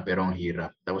pinakakailangan, pero ang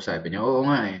hirap. Tapos sabi niya, oo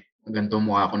nga eh. Ganito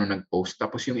mukha ako nung nag-post.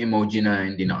 Tapos yung emoji na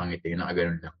hindi nakangiti,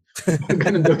 nakaganon lang.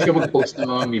 Ganun daw siya mag-post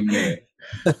ng mga meme niya eh.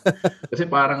 Kasi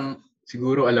parang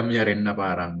siguro alam niya rin na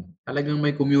parang talagang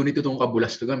may community itong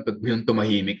Kabulastugan. Pag yung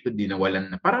tumahimik, di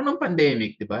nawalan na. Parang nung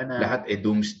pandemic, di ba? Na lahat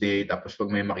doomsday. Tapos pag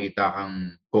may makita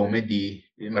kang comedy,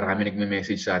 marami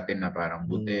nagme-message sa atin na parang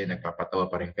buti, nagpapatawa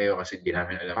pa rin kayo kasi di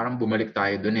namin alam. Parang bumalik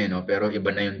tayo dun eh, no? Pero iba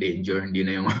na yung danger, hindi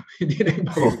na yung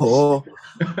virus. Oo.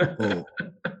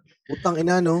 Utang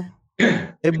ina, no?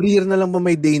 Every year na lang ba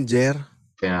may danger?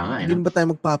 Kaya nga, hindi ba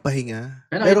tayo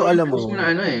magpapahinga? Pero alam mo,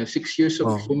 6 years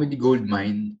of comedy gold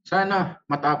mine. Sana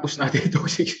matapos natin itong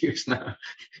 6 years na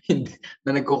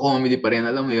nagko-comedy pa rin.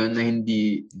 Alam mo yun, na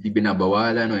hindi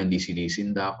binabawalan o hindi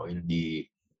sinisinda o hindi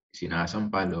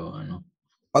sinasampal o ano.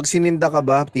 Pag sininda ka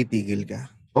ba, titigil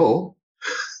ka? Oo.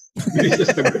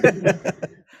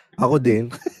 Ako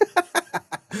din.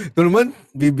 Ito naman,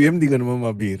 BBM, di ka naman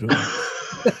mabiro.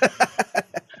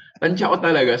 Tansya ko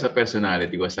talaga sa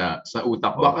personality ko, sa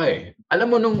utak ko. Baka eh. Alam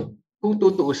mo, nung kung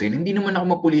tutuusin, hindi naman ako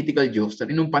ma-political jokes.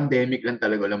 Nung pandemic lang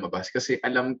talaga lumabas kasi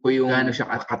alam ko yung gaano siya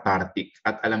cathartic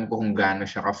at alam ko kung gaano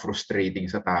siya ka-frustrating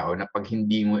sa tao na pag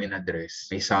hindi mo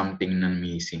in-address, may something na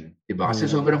missing. Diba? Kasi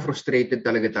sobrang frustrated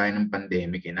talaga tayo ng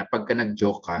pandemic. Na pagka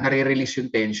nag-joke ka, nare-release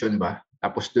yung tension ba?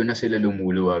 Tapos doon na sila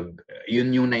lumuluwag. Yun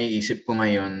yung naiisip ko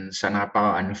ngayon sa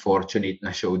napaka-unfortunate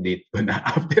na show date ko na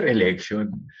after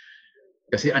election.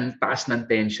 Kasi ang taas ng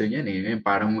tension yan eh.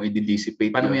 Parang mo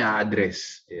i-dissipate. Paano mo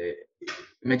i-address?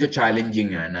 Medyo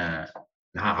challenging nga na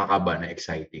nakakakaba na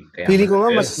exciting. Kaya Feeling ko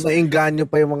nga mas maengganyo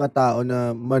pa yung mga tao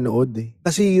na manood eh.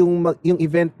 Kasi yung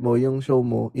event mo, yung show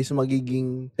mo is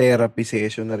magiging therapy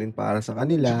session na rin para sa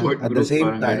kanila. Support At group, the same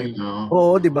parang time, ganun,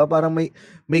 oo, 'di ba? Parang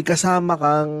may kasama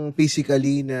kang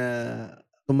physically na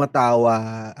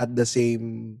tumatawa at the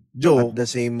same joke, at the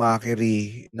same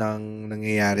mockery ng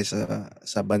nangyayari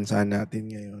sa bansa natin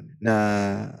ngayon na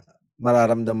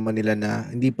mararamdaman nila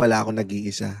na hindi pala ako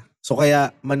nag-iisa. So kaya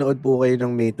manood po kayo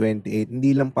ng May 28,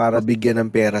 hindi lang para bigyan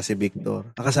ng pera si Victor.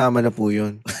 Nakasama na po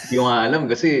yun. Hindi ko nga alam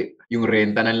kasi yung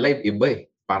renta ng live iba eh.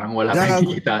 Parang wala tayong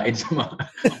kikitain sa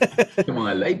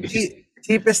mga live eh.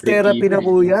 Cheapest therapy na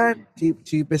po yan.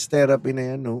 Cheapest therapy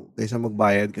na yan, no? Kaysa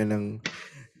magbayad ka ng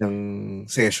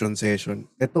session.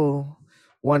 Ito,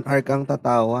 1 hour kang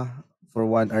tatawa for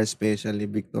 1 hour specially,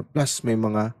 Victor. Plus may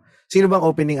mga, sino bang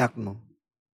opening act mo?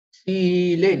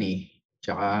 Si Lenny.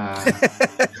 Tsaka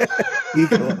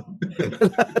Ikaw.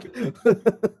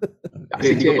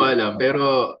 kasi hindi ko pa alam, pero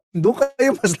doon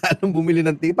kayo mas lalong bumili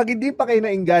ng ticket. Pag hindi pa kayo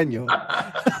nainganyo.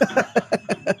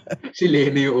 si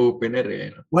Lenny yung opener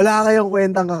eh. No? Wala kayong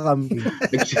kwentang kakampi.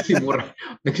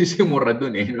 Nagsisimura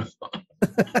dun eh. No?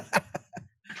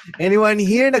 Anyone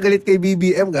here nagalit kay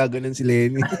BBM? Gaganon si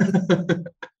Lenny.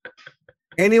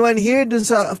 Anyone here dun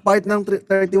sa part ng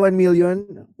 31 million?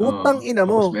 Utang ina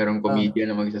mo. Tapos merong komedya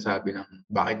na magsasabi ng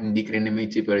bakit hindi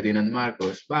crinimate si Ferdinand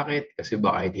Marcos? Bakit? Kasi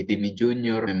baka hitin ni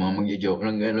Junior. May mga magjo-joke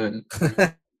ng gano'n.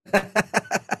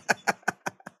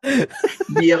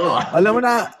 Hindi ako Alam mo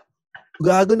na,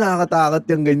 gago nakakatakot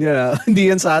yung ganyan. Hindi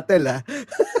yan sa atel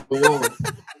Oo.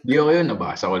 Hindi ako yun.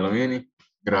 Nabasa ko lang yun eh.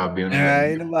 Grabe yun.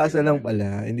 Ay, nabasa lang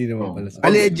pala. Hindi naman pala.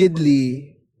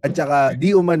 Allegedly, at saka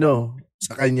di umano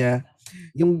sa kanya,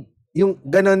 yung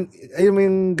ganon, ayun mo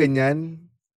yung ganyan,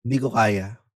 hindi ko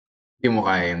kaya. Hindi mo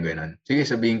kaya yung ganon. Sige,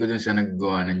 sabihin ko dun sa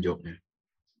naggawa ng joke niya.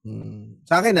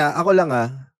 Sa akin ako lang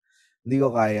hindi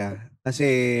ko kaya. Kasi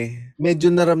medyo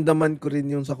naramdaman ko rin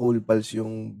yung sa Cool Pals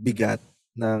yung bigat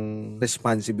ng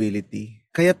responsibility.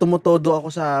 Kaya tumutodo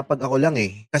ako sa pag ako lang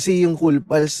eh. Kasi yung Cool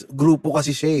Pals, grupo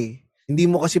kasi siya eh. Hindi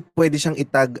mo kasi pwede siyang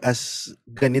itag as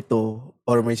ganito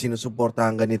or may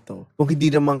sinusuportahan ganito kung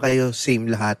hindi naman kayo same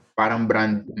lahat. Parang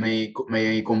brand, may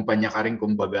kumpanya ka rin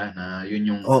kumbaga na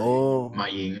yun yung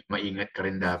maingat ka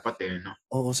rin dapat eh. No?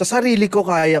 Oo, sa sarili ko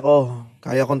kaya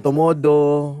kong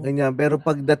tumodo, ganyan. Pero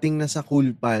pagdating na sa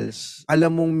Cool Pals,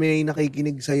 alam mong may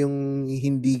nakikinig sa yung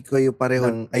hindi kayo pareho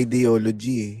ng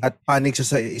ideology eh. At panig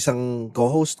sa isang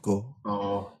co-host ko.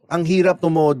 Oo. Ang hirap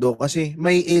tumodo kasi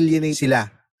may alienate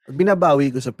sila.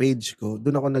 Binabawi ko sa page ko,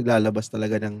 doon ako naglalabas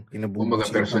talaga ng kinabubusin.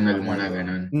 Kumbaga personal mo na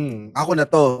ganun. Ako na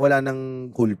to, wala nang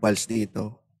Cool Pals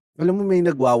dito. Alam mo may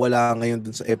nagwawala ngayon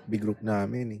dun sa FB group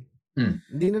namin eh.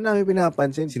 Hindi na namin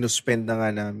pinapansin, sinuspend na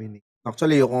nga namin eh.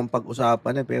 Actually, yung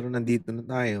pag-usapan na pero nandito na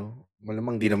tayo.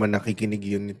 Malamang di naman nakikinig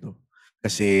yun nito.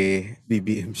 Kasi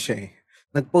BBM siya eh.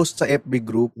 Nag-post sa FB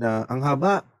group na ang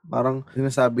haba, parang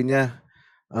sinasabi niya,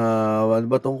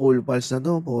 ano ba tong Cool Pals na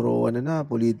to? Puro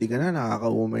politika na,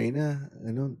 nakakaumay na.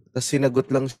 Ano. Tapos sinagot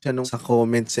lang siya sa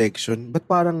comment section, ba't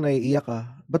parang naiiyak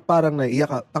ka? Ba't parang naiiyak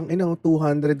ka? Tangina,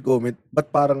 200 comment, ba't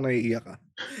parang naiiyak ka?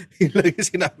 Yun lang yung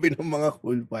sinabi ng mga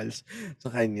Cool Pals sa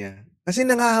kanya. Kasi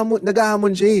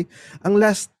naghahamon siya eh. Ang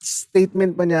last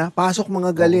statement pa niya, pasok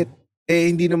mga galit.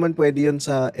 Hindi naman pwede yun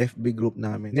sa FB group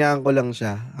namin. Niyaan ko lang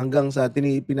siya. Hanggang sa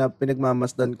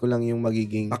pinagmamasdan ko lang yung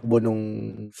magiging takbo nung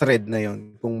thread na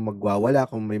yon. Kung magwawala,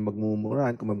 kung may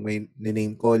magmumuran, kung may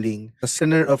name calling. Tapos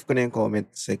turn off ko na yung comment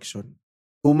section.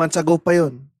 2 months ago pa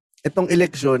yon. Itong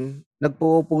election,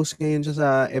 nagpo-post ngayon siya sa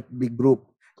FB group.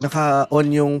 Naka-on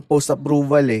yung post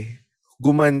approval eh.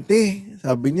 Gumante.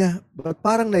 Sabi niya, ba't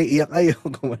parang naiiyak kayo?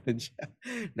 Gumanon siya.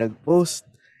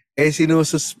 Nag-post.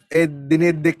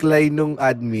 Dinedecline nung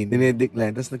admin.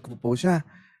 Tapos nagpo-post siya.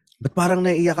 Ba't parang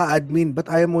naiiyak ka, admin? Ba't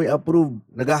ayaw mo i-approve?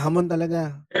 Naghahamon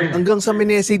talaga. Hanggang sa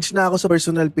message na ako sa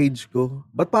personal page ko.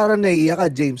 Ba't parang naiiyak ka,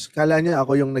 James? Kala niya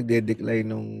ako yung nagde-decline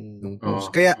nung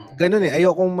post. Kaya ganun eh.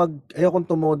 Ayokong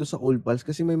tumodo sa Cool Pals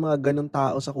kasi may mga ganun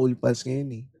tao sa Cool Pals ngayon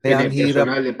eh. Kaya ang hirap.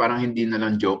 Personal, parang hindi na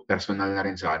lang joke. Personal na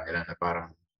rin sa kanila na parang...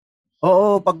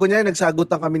 Oo, pag kunyari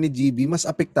nagsagutan kami ni GB, mas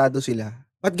apektado sila.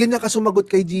 Ba't ganyan ka sumagot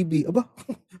kay GB? Aba,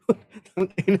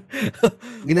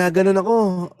 ginaganon ako.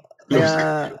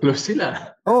 Kaya, Close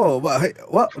sila.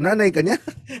 nanay ka niya?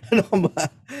 Ano ka ba?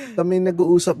 Kami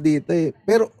nag-uusap dito eh.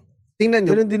 Pero, tingnan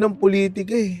nyo, ganun din ang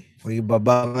politika eh. May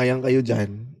babangayan kayo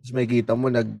dyan. Tapos makikita mo,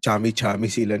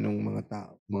 nag-chami-chami sila nung mga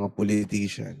tao, mga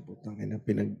politician. Putang ina,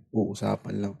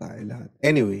 pinag-uusapan lang tayo lahat.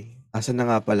 Anyway, asan na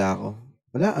nga pala ako?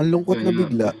 Wala, ang lungkot na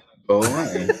bigla. Oo nga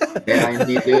eh. Kaya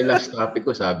hindi ito yung last topic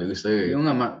ko, sabi ko sa'yo. Yung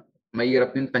nga,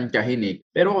 mahirap yung tansyahin eh.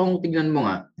 Pero kung tignan mo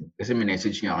nga, kasi may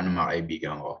message nga ako ng mga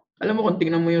kaibigan ko. Alam mo, kung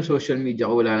tignan mo yung social media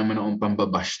ko, wala naman akong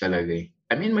pambabash talaga eh.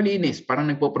 I mean, malinis. Parang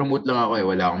nagpo-promote lang ako eh.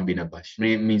 Wala akong binabash.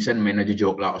 Minsan may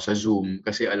nadyo-joke lang ako sa Zoom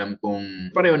kasi alam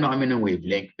kong pareho na kami ng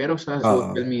wavelength. Pero sa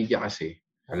social media kasi,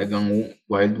 talagang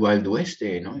wild, wild west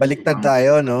eh. No? Baliktad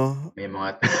tayo, no? May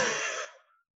mga...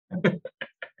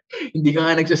 Hindi ka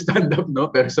nga nagsa-stand up, no?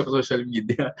 Pero sa social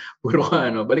media, puro ka,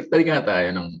 baliktad nga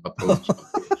tayo ng approach.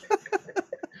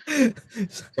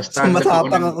 So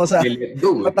matapang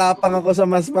ako sa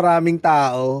mas maraming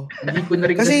tao. Hindi ko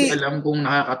na rin kasi alam kung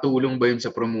nakakatulong ba yun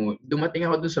sa promote. Dumating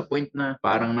ako dun sa point na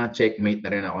parang na-checkmate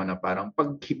na rin ako na parang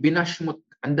pag binash mo,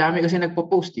 ang dami kasi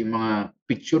nagpo-post yung mga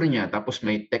picture niya tapos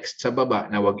may text sa baba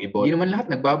na wag i-bot. Hindi naman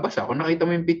lahat nagbabasa. Kung nakita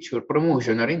mo yung picture,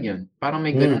 promotion na rin yun. Parang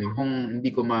may ganun akong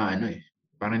hindi ko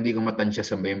parang hindi ko matansya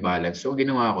sa yung balance. So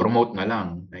ginawa ko, promote na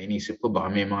lang. Nainisip ko baka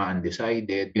may mga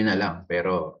undecided, yun na lang.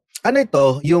 Pero ano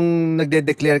ito? Yung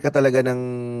nagde-declare ka talaga ng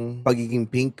pagiging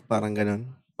pink? Parang ganon?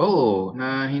 Oo,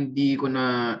 na hindi ko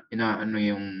na inaano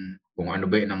yung kung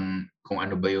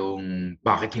ano ba yung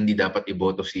bakit hindi dapat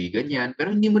iboto si ganyan.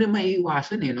 Pero hindi mo rin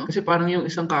maiiwasan no? Kasi parang yung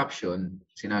isang caption,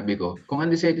 sinabi ko, kung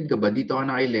undecided ka ba, dito ka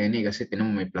na kay Lenny kasi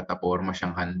tinan mo may plataforma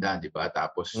siyang handa, di ba?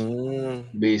 Tapos,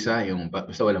 bisa yung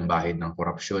basta walang bahid ng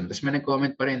korupsyon. Tapos may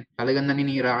nag-comment pa rin, talagang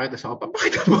naninira ka. Tapos ako pa,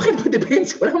 bakit mo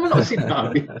defense? Wala mo na ako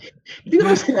sinabi. Hindi ko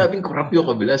naman sinabing korap yung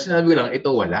kabila. Sinabi ko lang,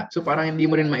 ito wala. So parang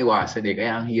hindi mo rin maiwasan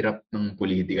Kaya ang hirap ng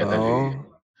politika talaga.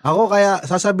 Ako kaya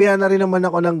sasabihan na rin naman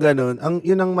ako ng ganun.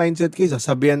 Yun ang mindset ko,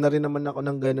 sasabihan na rin naman ako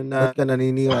ng ganun na ba't ka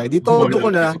naninira. Di todo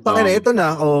ko na. Ito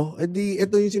na.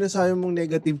 Ito yung sinasabi mong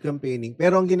negative campaigning.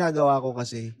 Pero ang ginagawa ko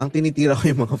kasi, ang tinitira ko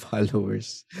yung mga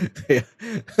followers.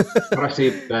 Para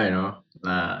safe ka,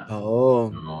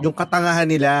 Yung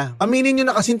katangahan nila. Aminin nyo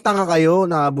na kasing tanga kayo,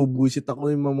 nabubuisit ako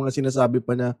yung mga sinasabi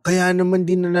pa na, kaya naman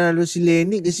din nanalo si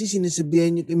Lenny kasi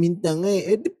sinasabihan nyo kaming tanga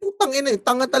eh. Di putang ina,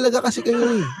 tanga talaga kasi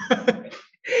kayo eh.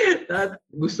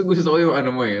 Gusto ko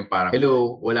yung parang,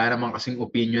 hello, wala naman kasing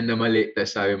opinion na mali.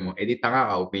 Tapos sabi mo, di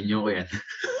tanga ka, opinion ko yan.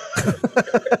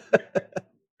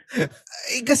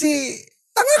 Kasi,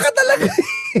 tanga ka talaga.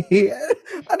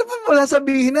 Ano pa pala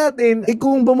sabihin natin?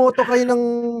 Kung bumoto kayo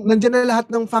nandiyan na lahat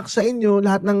ng facts sa inyo,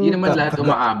 lahat ng... Yun naman lahat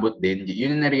umaabot din.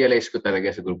 Yun na-realize ko talaga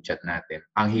sa group chat natin.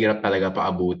 Ang hirap talaga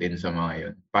paabutin sa mga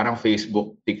yun. Parang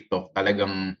Facebook, TikTok,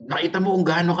 talagang nakita mo kung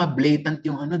gaano ka blatant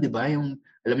yung di ba? Yung,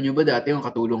 alam niyo ba dati yung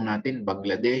katulong natin,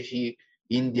 Bangladeshi,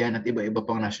 Indian at iba-iba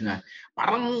pang national.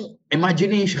 Parang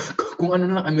imagination. Kung ano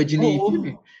lang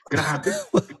imagination Grabe.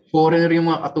 Foreigner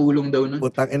yung mga katulong daw nun.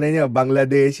 Putang ina niya,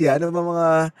 Bangladeshi. Ano ba mga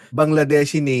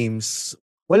Bangladeshi names?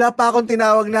 Wala pa akong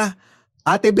tinawag na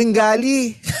Ate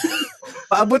Bengali.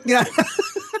 Paabot nga.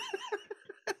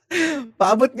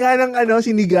 Paabot nga ng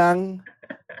sinigang.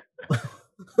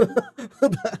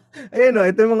 Ayun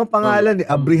ito yung mga pangalan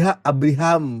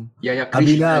Abraham. Yaya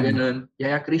Krishna, ganun.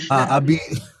 Yaya Krishna.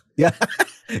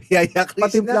 Yaya Krishna.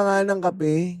 Patimpla nga ng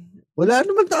kape. Wala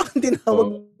naman akong tinawag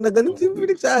na ganun. Siyempre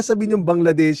nagsasabi yung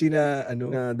Bangladeshi na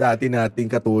na dati nating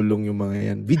katulong yung mga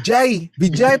yan.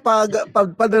 Vijay,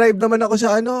 pa-drive naman ako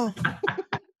sa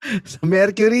sa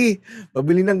Mercury.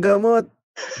 Pabili ng gamot.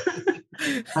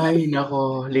 Ay,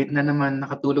 nako. Late na naman.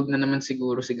 Nakatulog na naman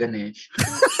siguro si Ganesh.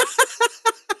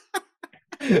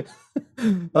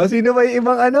 Sino ba yung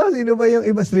ibang Sino ba yung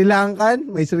iba? Sri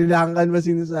Lankan? May Sri Lankan ba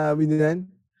sinasabi niyan?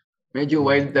 Medyo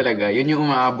wild talaga. Yun yung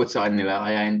umaabot sa kanila.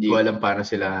 Kaya hindi ko alam paano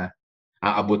sila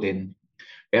aabutin.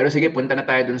 Pero sige, punta na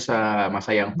tayo dun sa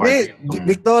masayang part.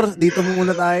 Victor, dito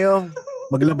muna tayo.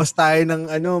 Maglabas tayo ng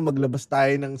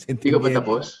sentiment. Hindi ka ba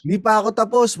tapos? Hindi pa ako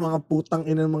tapos. Mga putang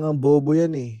inang mga bobo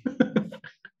yan eh.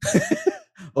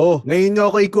 Ngayon nyo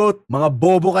ako i-quote. Mga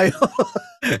bobo kayo.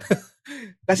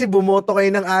 Kasi bumoto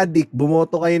kayo ng addict,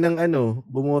 bumoto kayo ng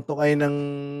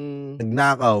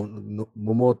nagnakaw,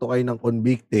 bumoto kayo ng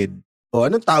convicted.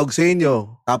 Anong tawag sa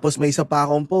inyo? Tapos may isa pa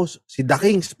akong post, si The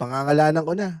Kings, pangangalanan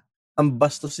ko na. Ang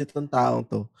bastos itong taong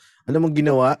to. Ano mong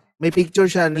ginawa? May picture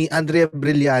siya ni Andrea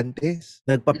Brillantes.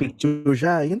 Nagpa-picture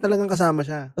siya. Yun talagang kasama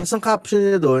siya. Tapos ang caption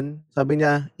niya doon, sabi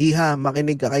niya, Iha,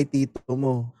 makinig ka kay tito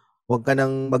mo. Huwag ka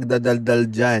nang magdadaldal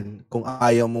dyan kung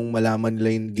ayaw mong malaman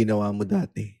nila yung ginawa mo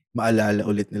dati. maalala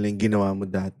ulit nila yung ginawa mo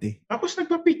dati. Tapos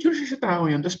nagpa-picture siya sa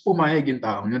tao yun, tapos pumayag yung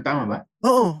tao yun. Tama ba?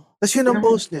 Oo. Tapos yun ang Tingnan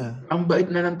mo, post niya. ang bait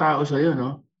na ng tao sa'yo,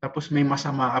 no? Tapos may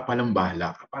masama ka palang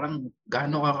balak. Parang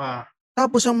gaano ka.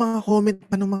 Tapos ang mga comment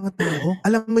pa ng mga tao,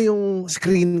 alam mo yung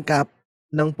screen cap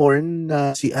ng porn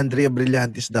na si Andrea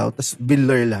Brillantes daw, tapos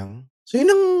Biller lang. So yun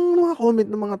ang mga comment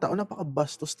ng mga tao,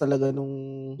 napakabastos talaga nung...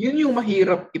 Yun yung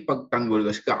mahirap ipagtanggol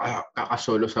kasi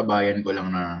kakasolo sa bayan ko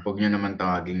lang na huwag nyo naman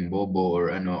tawaging bobo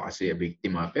or ano kasi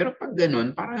biktima. Pero pag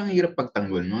ganun, parang ang hirap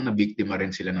pagtanggol, no? Na biktima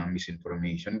rin sila ng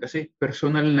misinformation kasi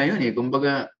personal na yun eh.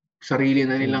 Kumbaga, sarili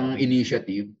na nilang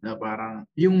initiative na parang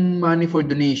yung money for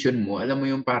donation mo, alam mo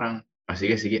yung parang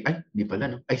sige, ay, di pala,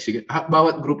 no? Ay, sige.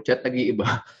 Bawat group chat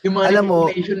nag-iiba. Yung money Alam for mo,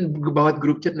 donation, bawat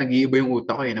group chat nag-iiba yung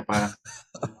utak ko eh, na parang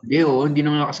hindi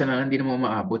naman nakasanayan, hindi naman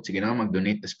maabot. Sige na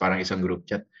mag-donate, tapos parang isang group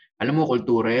chat. Alam mo,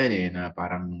 kultura yan eh, na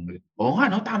parang, nga,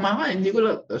 no, tama ka, hindi ko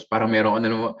lang. Tapos parang meron ka na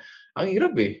naman, ang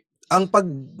hirap eh. ang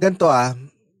ganito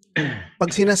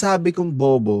pag sinasabi kong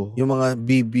bobo, yung mga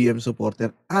BBM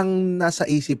supporter, ang nasa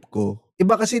isip ko,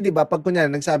 iba kasi 'di ba, pag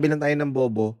kunyari nagsabi lang tayo ng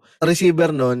bobo,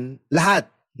 receiver nun, lahat,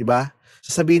 'di ba?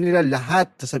 Sasabihin nila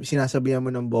lahat, sinasabihan mo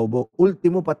ng bobo.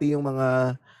 Ultimo pati yung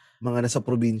mga nasa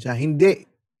probinsya. Hindi.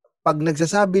 Pag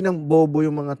nagsasabi ng bobo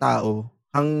yung mga tao,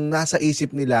 ang nasa isip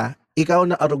nila, ikaw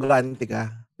na arrogante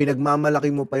ka.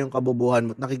 Pinagmamalaki mo pa yung kabobohan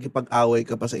mo at nakikipag-away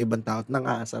ka pa sa ibang tao at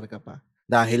nang-aasar ka pa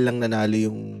dahil lang nanalo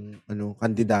yung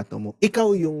kandidato mo.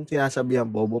 Ikaw yung sinasabihan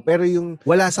bobo. Pero yung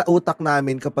wala sa utak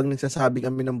namin kapag nagsasabi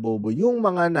kami ng bobo, yung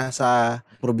mga nasa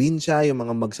probinsya, yung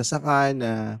mga magsasaka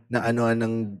na anuhan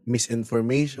ng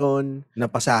misinformation,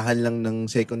 napasahan lang ng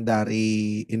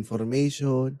secondary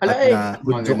information, at na mga ganun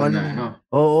budyokan na, mo. no?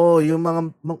 Oo, yung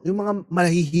mga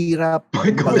mahihirap.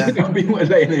 Bakit ko ba sinabi yung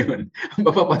alay na yun? Ang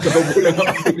mapapatawa lang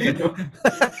ako ano?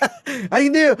 Ay,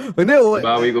 hindi.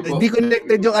 Bawi ko po. Hindi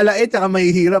connected yung alae tsaka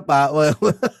mahihirap ha.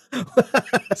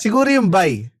 Siguro yung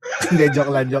buy. Hindi, joke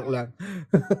lang.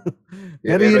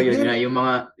 Pero yun nga,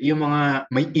 yung mga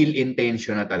may ill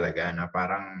intention na talaga na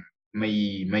parang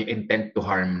may intent to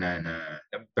harm na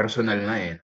personal na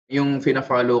eh. Yung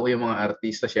fina-follow ko yung mga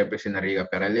artista, syempre sina Rica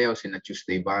Peraleo, sina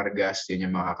Tuesday Vargas, yun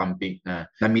yung mga kakamping na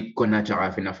na-meet ko na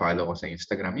tsaka fina-follow ko sa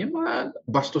Instagram. Yung mga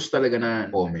bastos talaga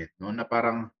na comment, no? Na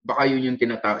parang baka yun yung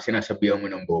sinasabihan mo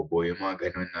ng bobo, yung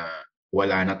mga ganun na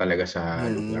wala na talaga sa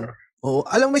lugar. Oo,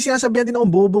 alam mo may sinasabihan din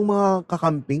akong bobong mga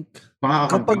kakamping. Mga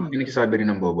kakamping, yung nagsasabi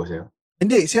rin ng bobo sa'yo?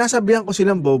 Hindi, sinasabihan ko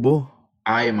silang bobo.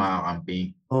 Ay, mga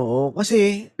kakamping. Oo,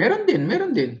 kasi Meron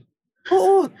din.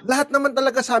 oo, lahat naman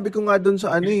talaga sabi ko nga doon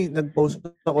sa nag-post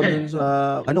ako doon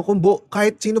sa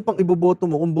kahit sino pang iboboto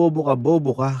mo, kung bobo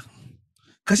ka.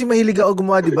 Kasi mahilig ako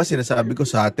gumawa, 'di ba? Sinasabi ko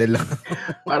sa atin lang.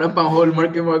 Parang pang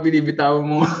hallmark yung mga binibitawan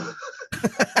mo.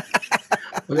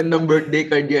 Magandang birthday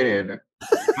card yan eh.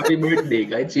 Happy birthday.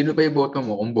 Kahit sino pa iboto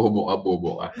mo, kung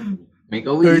bobo ka. May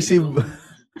kawin.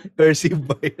 Cursive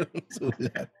ba yung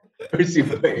sulat?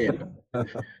 Cursive ba yan?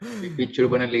 May picture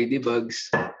ba ng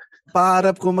ladybugs?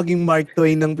 Paharap ko maging Mark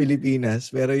Twain ng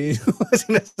Pilipinas, pero yun yung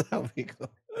sinasabi ko.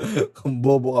 Kung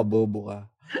bobo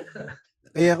ka.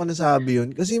 Kaya ako nasabi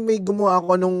yun. Kasi may gumawa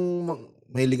ako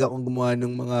mahilig akong gumawa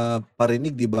ng mga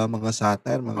parinig, di ba? Mga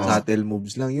satire, mga subtle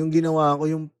moves lang. Yung ginawa ko,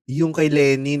 yung kay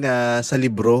Lenny na sa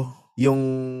libro.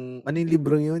 Yung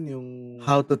libro yun? Yung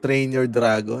How to Train Your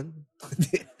Dragon.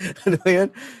 Ano yun?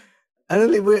 Ano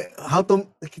libro? How to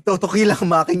kill a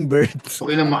Mockingbird.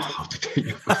 Okay lang, how to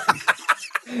train your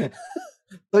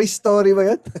Toy Story ba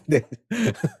yun?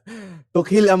 To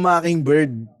Kill a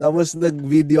Mockingbird. Tapos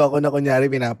nag-video ako na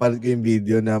kunyari pinapanood ko yung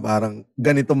video na parang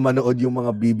ganitong manood yung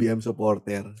mga BBM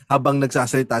supporter. Habang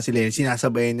nagsasalita sila,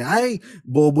 sinasabayan niya, ay,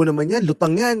 bobo naman yan,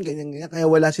 lutang yan, ganyan. Kaya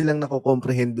wala silang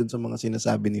nako-comprehend dun sa mga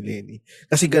sinasabi ni Lenny.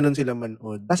 Kasi ganun sila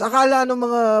manood. Tapos akala ng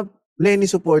mga Lenny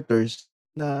supporters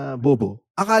na bobo,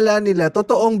 akala nila,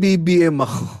 totoong BBM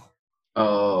ako.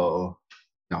 Oo.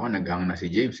 Ako, naghang na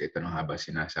si James. Ito na nga ba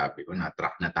sinasabi ko,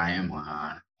 na-track na tayo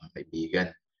mga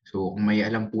kaibigan. So, kung may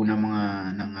alam po ng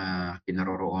mga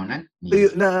kinaroroonan.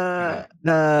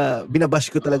 Na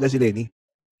binabash ko talaga si Lenny.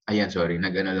 Ayan, sorry.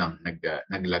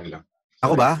 Nag-lag lang.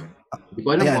 Ako ba? Hindi ko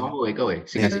alam kung ako, ikaw eh.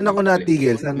 Sige. Saan ako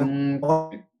natigil?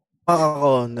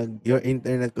 Your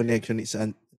internet connection is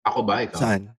Ako ba, ikaw?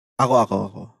 Saan?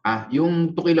 Ako.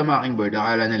 Yung To Kill a Mockingbird,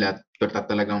 akala nila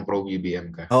talagang pro-BBM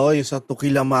ka. Oo, yung sa To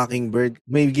Kill a Mockingbird.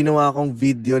 May ginawa akong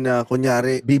video na,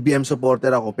 kunyari, BBM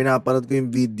supporter ako, pinapanood ko yung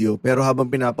video, pero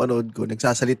habang pinapanood ko,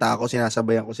 nagsasalita ako,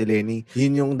 sinasabayan ko si Lenny.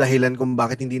 Yun yung dahilan kung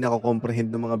bakit hindi nako-comprehend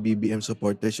ng mga BBM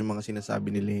supporters yung mga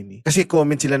sinasabi ni Lenny. Kasi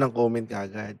comment sila ng comment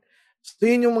kagad. So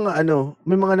yun yung mga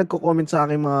may mga nagko-comment sa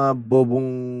akin, mga bobong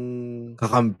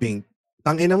kakamping.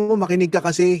 Tangina mo, makinig ka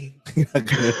kasi.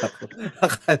 Ganun ako.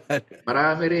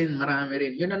 Marami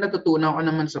rin. Yun ang natutunan ko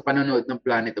naman sa panonood ng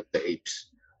Planet of the Apes.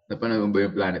 Napanood mo ba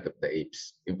yung Planet of the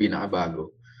Apes? Yung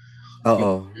pinakabago. Yung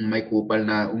Oo. may kupal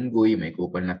na unggoy, may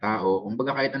kupal na tao.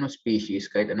 Kumbaga kahit anong species,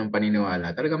 kahit anong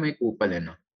paniniwala, talaga may kupal,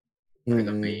 ano?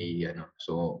 Talaga Mm. may, ano.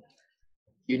 So,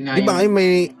 yun nga Di ba yung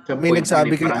kayo sa may point nun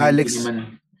nagsabi kay parang Alex,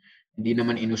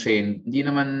 hindi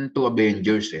naman to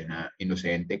Avengers na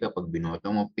inosente ka pag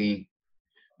binoto mo Pink,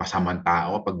 masamang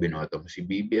tao kapag binoto mo si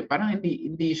Bibi. Parang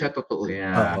hindi siya totoo. Kaya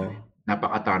oo.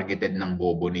 napaka-targeted ng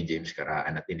bobo ni James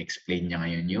Caraan at in-explain niya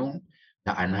ngayon yung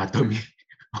the anatomy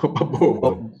of a bobo.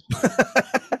 Oh,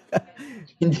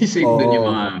 Hindi safe dun yung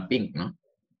oo. mga Pink, no?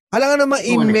 Alam nga naman, Oo,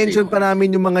 nag-safe. i-mention pa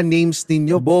namin yung mga names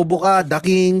ninyo. Bobo ka, The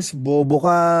Kings, Bobo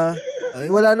ka.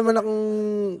 Ay, wala naman akong,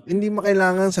 hindi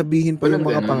makailangan sabihin pa yung Walang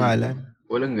mga ganun. pangalan.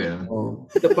 Walang ganun. Oh.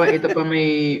 Ito pa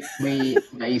may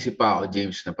naisip pa ako,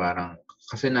 James, na parang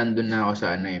kasi nandun na ako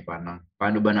sa parang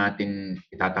paano ba natin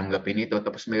itatanggapin ito?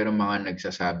 Tapos mayroong mga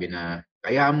nagsasabi na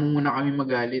kaya mo muna kami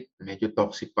magalit. Medyo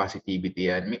toxic positivity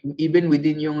yan. Even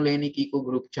within yung Lenny Kiko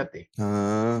group chat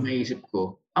Ah. naisip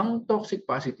ko, ang toxic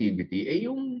positivity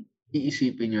yung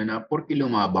iisipin nyo na porke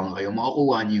lumabang kayo,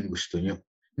 makukuha nyo yung gusto nyo.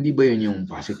 Hindi ba yun yung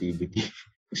positivity?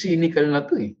 Cynical na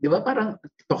to eh. Di ba parang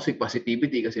toxic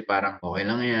positivity kasi parang okay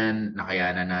lang yan,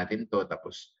 nakayanan natin to,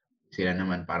 tapos sila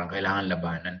naman parang kailangan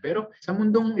labanan. Pero sa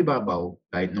mundong ibabaw,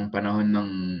 kahit nung panahon ng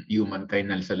humankind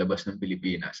na sa labas ng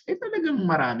Pilipinas, talagang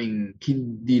maraming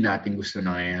hindi natin gusto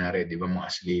na nangyayari. Di ba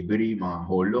mga slavery, mga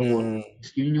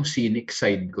holocaust. Mm. Yun yung cynic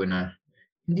side ko na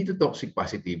hindi to toxic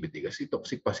positivity kasi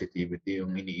toxic positivity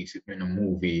yung iniisip nyo ng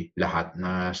movie, lahat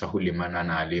na sa huli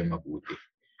mananalo yung mabuti.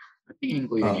 At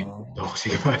tingin ko yun yung Oo.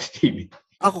 toxic positivity.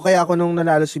 Kaya ako nung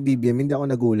nanalo si BBM, hindi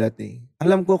ako nagulat eh.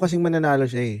 Alam ko kasing mananalo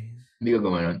siya eh. Hindi ka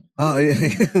gumanon?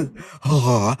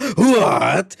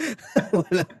 What?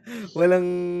 walang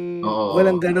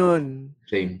walang Oo. ganun.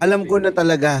 Same. Alam ko na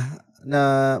talaga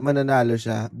na mananalo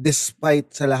siya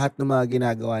despite sa lahat ng mga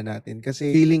ginagawa natin.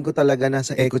 Kasi feeling ko talaga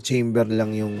nasa echo chamber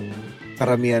lang yung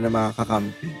karamihan ng mga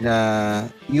kakampi. Na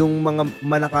yung mga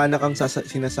manakanakang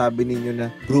sinasabi ninyo na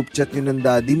group chat nyo ng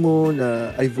daddy mo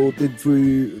na I voted for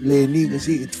Lenny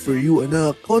kasi it's for you,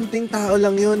 anak. Konting tao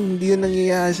lang yun. Hindi yun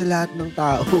nangyayari sa lahat ng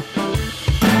tao.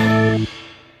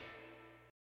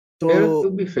 Pero So,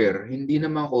 to be fair, hindi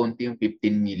naman konti yung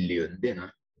 15 million din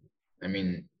I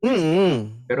mean,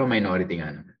 pero minority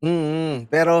nga naman.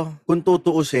 Pero kung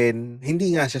tutuusin,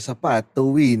 hindi nga siya sapat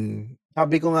to win.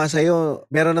 Sabi ko nga sa'yo,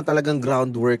 meron na talagang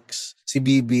groundworks si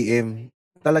BBM.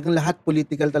 Talagang lahat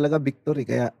political talaga victory.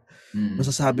 Kaya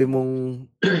masasabi mong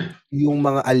yung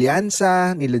mga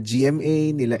alyansa nila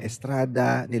GMA, nila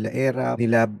Estrada, nila ERA,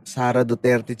 nila Sara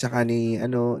Duterte tsaka ni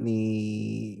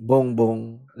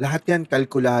Bongbong, lahat yan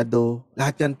kalkulado,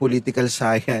 lahat yan political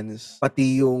science,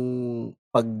 pati yung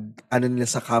pag nila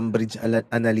sa Cambridge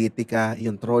Analytica,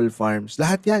 yung troll farms,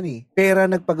 lahat yan eh. Pera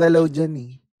nagpagalaw dyan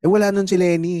eh. Wala nun si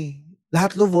Lenny eh.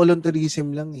 Lahat lo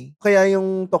volunteerism lang eh. Kaya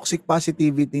yung toxic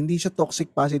positivity, hindi siya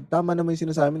toxic positivity. Tama naman yung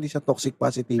sinasabi, hindi siya toxic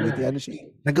positivity. Ano siya?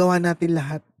 Nagawa natin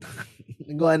lahat.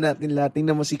 Nagawa natin lahat.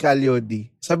 Tingnan mo si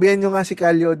Calyodi. Sabihan nyo nga si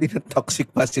Calyodi ng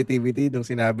toxic positivity nung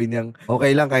sinabi niyang,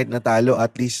 okay lang kahit natalo,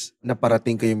 at least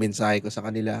naparating ko yung mensahe ko sa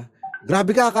kanila.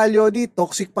 Grabe ka, Calyodi.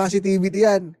 Toxic positivity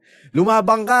yan.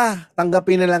 Lumabang ka.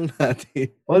 Tanggapin na lang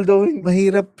natin. Although,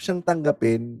 mahirap siyang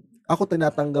tanggapin, ako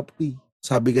tinatanggap ko eh.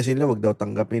 Sabi kasi nila, wag daw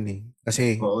tanggapin eh.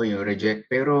 Kasi, Oo, yung reject.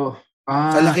 Pero,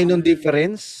 sa laki ng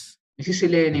difference. kasi si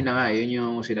Lenny na nga, yun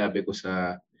yung sinabi ko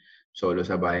sa Solo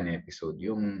sa Bayan episode.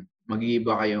 Yung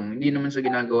mag-iiba kayong, hindi naman sa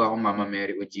ginagawa kong Mama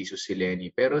Mary o Jesus si Lenny,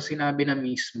 pero sinabi na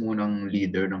mismo ng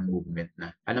leader ng movement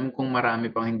na alam kong marami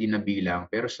pang hindi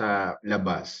nabilang, pero sa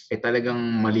labas, talagang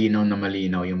malinaw na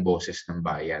malinaw yung boses ng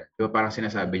bayan. Diba parang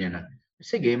sinasabi niya na,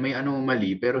 sige, may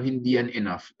mali, pero hindi yan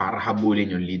enough para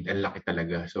habulin yung lead. Ang laki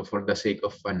talaga. So for the sake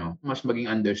of mas maging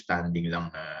understanding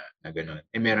lang na gano'n.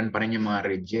 Meron pa rin yung mga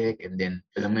reject and then,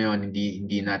 alam mo yun,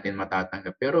 hindi natin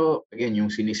matatanggap. Pero again,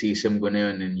 yung sinisism ko na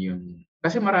yun and yung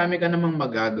kasi marami ka namang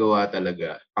magagawa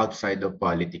talaga outside of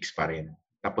politics pa rin.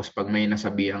 Tapos pag may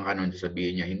nasabihan ka nun,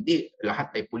 sasabihin niya, hindi,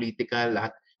 lahat ay political,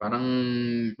 lahat parang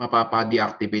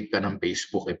mapapa-deactivate ka ng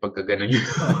Facebook pagka ganun yun.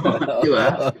 Di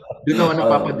ba? Doon ako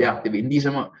napapa-deactivate. Hindi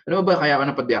sa ano ba kaya ako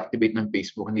napapa-deactivate ng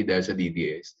Facebook hindi dahil sa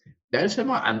DDS? Dahil sa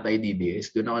mga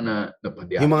anti-DDS, doon ako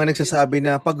napapa-deactivate. Yung mga nagsasabi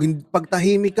na pag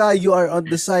tahimik ka, you are on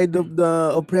the side of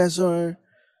the oppressor.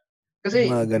 Kasi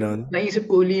Mga ganon. naisip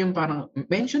ko uli yung parang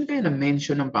mention kayo na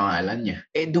mention ng pangalan niya.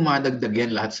 Dumadagdag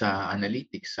yan lahat sa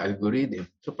analytics, sa algorithm.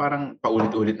 So parang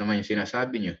paulit-ulit naman yung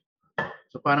sinasabi niyo.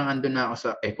 So parang andun na ako sa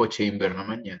echo chamber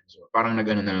naman yan. So parang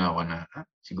nagano na lang ako na,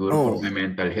 siguro for my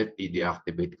mental health,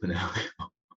 i-deactivate ko na lang.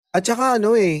 At saka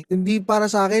hindi para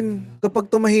sa akin, kapag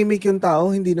tumahimik yung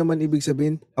tao, hindi naman ibig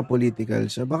sabihin apolitical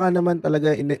siya. Baka naman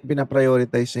talaga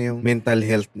pinaprioritize niya yung mental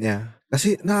health niya.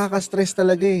 Kasi nakaka-stress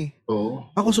talaga eh. Oo.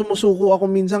 Ako sumusuko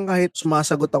ako minsan kahit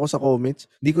sumasagot ako sa comments,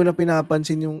 di ko na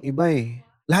pinapansin yung iba eh.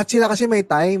 Lahat sila kasi may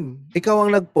time. Ikaw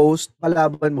ang nag-post,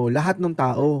 kalaban mo, lahat ng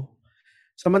tao.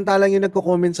 Samantalang yung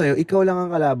nagko-comment sa'yo, ikaw lang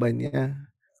ang kalaban niya.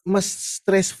 Mas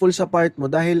stressful sa part mo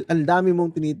dahil ang dami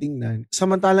mong tinitingnan.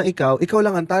 Samantalang ikaw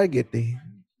lang ang target eh.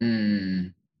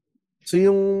 So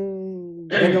yung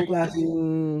ganong klaseng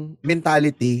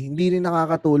mentality, hindi rin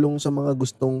nakakatulong sa mga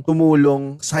gustong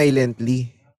tumulong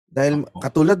silently. Dahil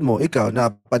katulad mo, ikaw,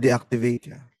 pa-deactivate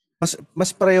ka.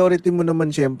 Mas priority mo naman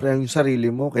syempre ang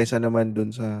sarili mo kaysa naman dun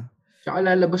sa... Tsaka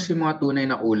lalabas yung mga tunay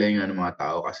na kulay ng mga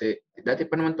tao kasi dati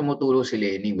pa naman tumutulong si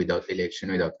Lenny without election,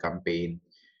 without campaign.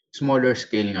 Smaller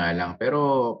scale nga lang,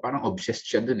 pero parang obsessed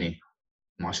siya dun eh.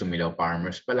 Mga sumilaw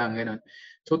farmers pa lang, gano'n.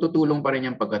 So tutulong pa rin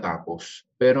yung pagkatapos.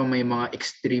 Pero may mga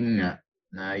extreme nga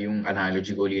na yung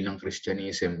analogy ko lang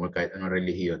Christianism or kahit anong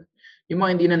relihiyon. Yung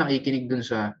mga hindi na nakikinig dun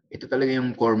sa, ito talaga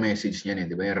yung core message niyan eh,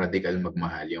 di ba? Yung radical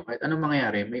magmahal. Yung kahit anong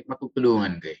mangyari, may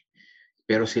matutulungan kayo.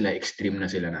 Pero sila, extreme na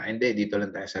sila na, hindi, dito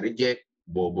lang tayo sa reject.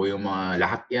 Bobo yung mga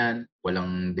lahat yan.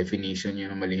 Walang definition,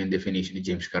 yung mali yung definition ni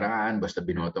James Caraan. Basta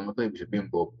binoto mo to, ibig sabihin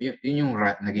bobo. Yun yung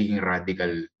nagiging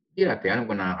radical. Hindi natin alam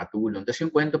kung nakakatulong. Tapos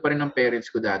yung kwento pa rin ng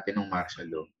parents ko dati nung martial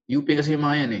law. UP kasi yung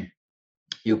mga yan eh.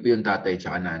 UP yung tatay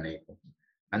tsaka nanay ko.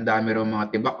 Ang dami raw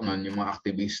mga tibak nun, yung mga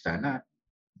aktivista na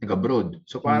nag-abroad.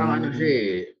 So parang ano siya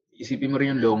eh, isipin mo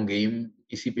rin yung long game.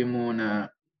 Isipin mo na,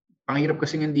 ang hirap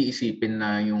kasi hindi isipin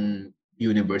na yung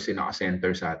universe ay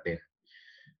naka-center sa atin.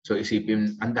 So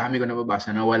isipin, ang dami ko nababasa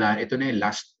na wala, ito na yung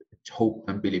last hope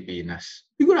ng Pilipinas.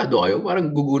 Sigurado kayo, parang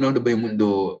gugunaw na ba yung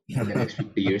mundo in the next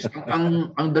 50 years?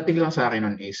 Ang dating lang sa akin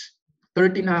nun is,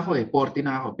 30 na ako 40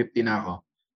 na ako, 50 na ako.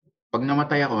 Pag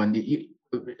namatay ako, hindi,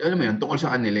 alam mo yun, tungkol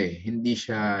sa kanila eh, hindi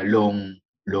siya long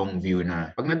view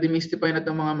na. Pag na-demystify na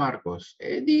itong mga Marcos,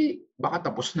 di baka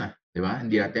tapos na. Di ba?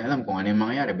 Hindi natin alam kung ano yung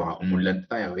mangyayari. Baka umulan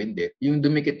tayo, hindi. Yung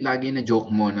dumikit lagi na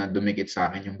joke mo na dumikit sa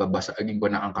akin, yung babasagin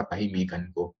ko na ang katahimikan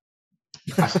ko.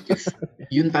 As if,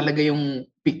 yun talaga yung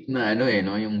peak na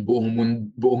yung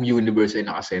buong universe ay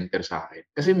naka-center sa akin.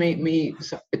 Kasi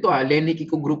ito Lenny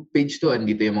Kiko group page to,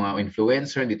 andito yung mga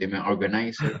influencer, andito yung mga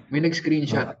organizer. May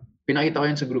nag-screenshot. Pinakita ko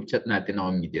yan sa group chat natin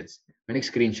ng comedians. May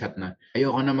nag-screenshot na,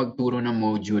 ayoko na magturo ng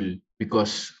module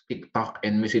because TikTok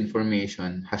and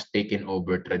misinformation has taken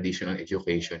over traditional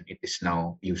education. It is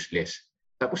now useless.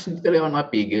 Tapos hindi talaga ako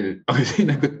napigil. Ang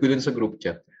sinagot ko dun sa group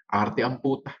chat, arte ang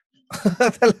puta.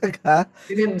 Talaga?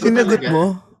 Sinagot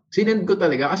mo? Sinend ko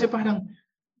talaga. Kasi parang,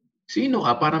 sino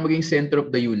ka para maging center of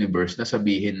the universe na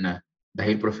sabihin na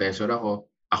dahil professor ako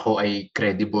ay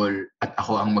credible at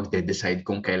ako ang magde-decide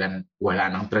kung kailan wala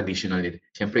ng traditional.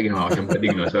 Siyempre, ginawa ko siyang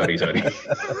bading, no? Sorry.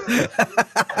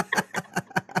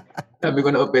 Sabi ko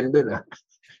na open doon,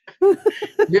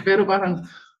 Hindi, pero parang,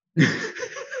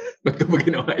 ba't ko ba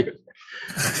ginawa yun?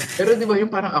 Pero di ba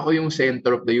yung parang ako yung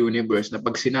center of the universe na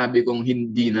pag sinabi kong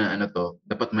hindi na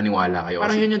dapat maniwala kayo.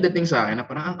 Parang yun yung dating sa akin na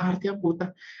parang ang arte ang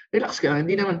puta. Relax ka lang.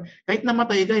 Hindi naman, kahit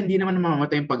namatay ka, hindi naman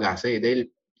mamamatay yung pag-asa eh. Dahil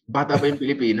bata pa yung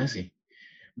Pilipinas eh.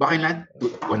 Baka lahat,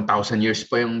 1,000 years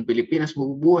pa yung Pilipinas,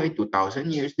 mabubuhay, 2,000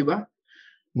 years, di ba?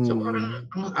 So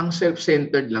parang ang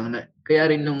self-centered lang na,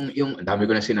 kaya rin yung ang dami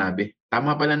ko na sinabi.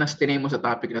 Tama pala na tinay mo sa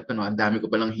topic na to, no? Ang dami ko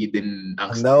palang hidden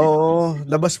angst. No,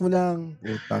 labas mo lang.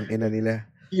 Utang ina nila.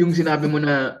 Yung sinabi mo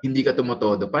na hindi ka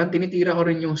tumotodo, parang tinitira ko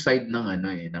rin yung side ng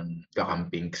ng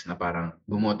kakampings na parang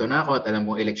bumoto na ako at alam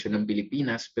kong election ng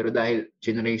Pilipinas, pero dahil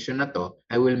generation na to,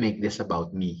 I will make this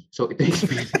about me. So ito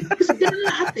experience. Kasi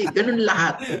ganun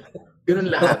lahat.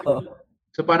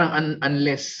 So parang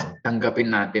unless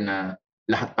tanggapin natin na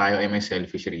lahat tayo ay may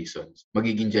selfish reasons,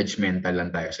 magiging judgmental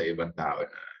lang tayo sa ibang tao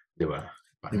na, di ba?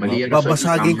 Mali ang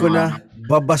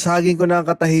babasagin ko na ang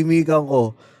katahimikan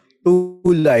ko. 2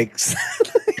 likes.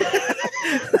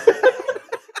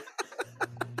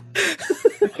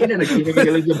 Nagkinig ka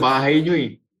lang sa bahay nyo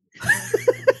eh.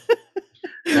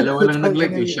 Dalawa lang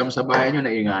nag-like eh. Siyam sa bahay nyo,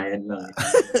 naingayan lang.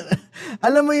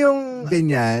 Alam mo yung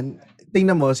ganyan,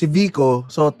 tingnan mo, si Vico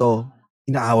Soto,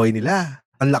 inaaway nila.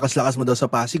 Ang lakas-lakas mo daw sa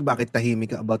Pasig, bakit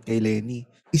tahimik ka about kay Lenny?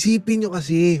 Isipin nyo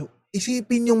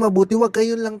yung mabuti, wag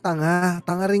kayo lang tanga.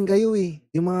 Tanga rin kayo eh.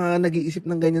 Yung mga nag-iisip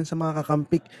ng ganyan sa mga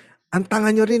kakampik, ang tanga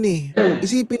nyo rin eh.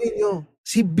 Isipin niyo,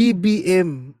 si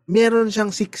BBM, meron siyang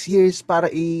 6 years para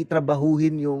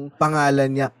itrabahuhin yung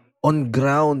pangalan niya on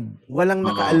ground. Walang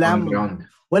nakaalam.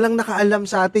 walang nakaalam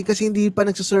sa atin kasi hindi pa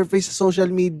nagsusurface sa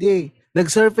social media eh.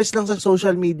 Nag-surface lang sa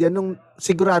social media nung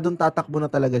siguradong tatakbo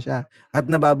na talaga siya at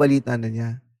nababalita na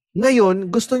niya. Ngayon,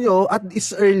 gusto nyo at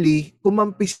is early,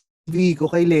 kumampi si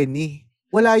Vico kay Lenny.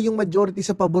 Wala yung majority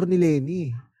sa pabor ni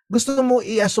Lenny. Gusto mo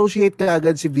i-associate ka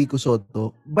agad si Vico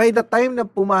Soto. By the time na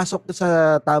pumasok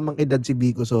sa tamang edad si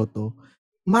Vico Soto,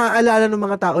 maaalala ng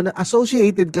mga tao na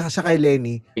associated ka sa kay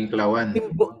Lenny, Pinklawan.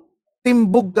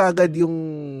 timbog ka agad yung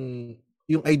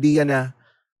idea na,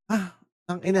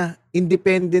 ang ina,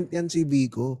 independent yan si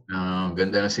Vico.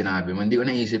 Ganda na sinabi mo. Hindi ko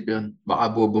naisip yun. Baka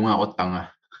bobo nga ako tanga.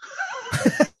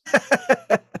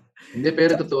 Hindi,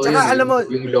 pero totoo Tsaka yun. alam mo,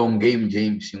 Yung long game,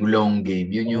 James. Yung long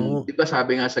game. Yun yung, oh, di ba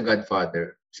sabi nga sa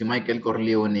Godfather, si Michael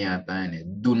Corleone yata yan eh,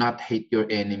 do not hate your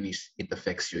enemies, it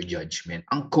affects your judgment.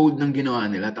 Ang code ng ginawa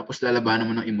nila, tapos lalabanan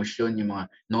mo ng emosyon, yung mga,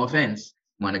 no offense,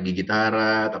 mga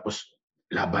nagigitara, tapos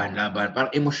laban.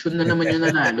 Parang emosyon na naman yung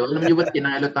nanalo. Alam niyo ba,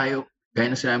 tinalo tayo,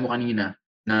 gaya na sinabi mo kanina,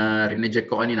 na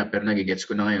rineject ko kanina, pero nagigets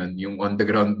ko na ngayon, yung on the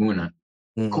ground muna.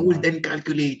 Cold and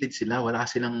calculated sila, wala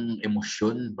silang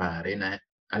emosyon, pare, na,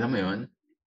 alam mo yun,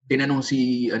 tinanong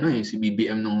si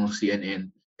BBM nung CNN,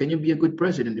 can you be a good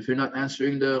president if you're not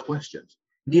answering the questions?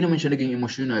 Hindi naman siya naging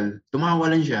emotional.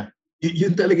 Tumawa lang siya.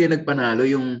 Yun talaga yung nagpanalo,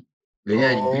 yung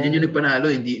ganyan. Ganyan yung nagpanalo,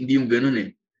 hindi yung ganun eh.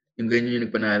 Yung ganyan yung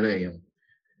nagpanalo eh. Yung,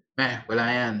 wala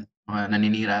yan. Mga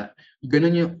naninira.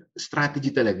 Ganun yung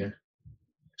strategy talaga.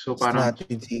 So parang,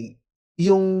 strategy.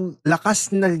 Yung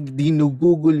lakas na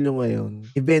dinugugol nyo ngayon,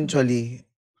 eventually,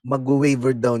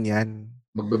 mag-waver down yan.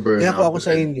 magbe-burn Kaya kung out. ako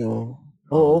sa inyo,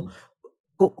 oo,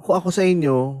 kung ako sa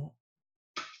inyo,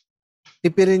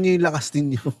 tipirin nyo yung lakas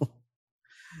ninyo.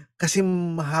 Kasi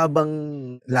mahabang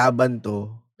laban to.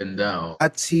 Ganda, oh.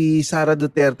 At si Sara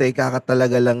Duterte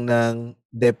kakatalaga lang ng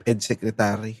DepEd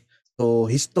Secretary. So,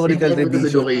 historical Department of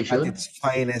revision Education? at its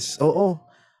finest. Oo,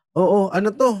 ano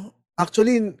to?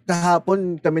 Actually,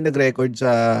 kahapon kami nag-record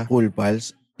sa Cool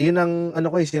Pals. Yun ang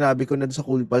sinabi ko na sa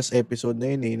Cool Pals episode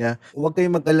na yun na huwag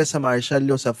kayong mag-alala sa martial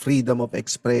law, sa freedom of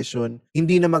expression.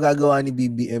 Hindi na magagawa ni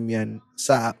BBM yan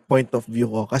sa point of view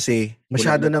ko kasi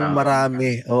masyado nang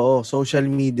marami. Oo, social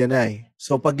media na eh.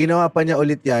 So pag ginawa pa niya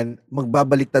ulit yan,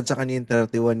 magbabaliktad sa kanya yung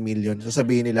 31 million.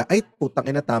 Sasabihin nila, ay putang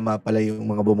ina, tama pala yung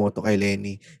mga bumoto kay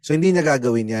Lenny. So hindi niya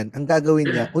gagawin yan. Ang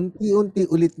gagawin niya, unti-unti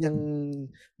ulit niyang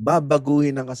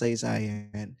babaguhin ang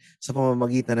kasaysayan sa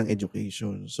pamamagitan ng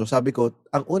education. So sabi ko,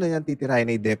 ang una niyang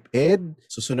titirahin ay DepEd,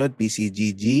 susunod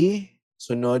PCGG,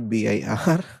 sunod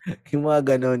BIR, yung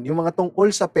mga ganon. Yung mga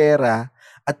tungkol sa pera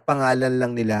at pangalan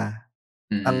lang nila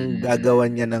ang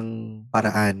gagawan niya ng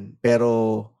paraan.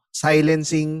 Pero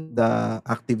silencing the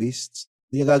activists,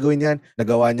 hindi niya gagawin yan.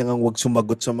 Nagawa niya nga huwag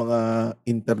sumagot sa mga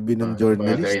interview ng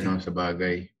journalist. Sa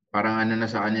bagay. Parang ano na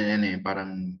sa kanya yan eh.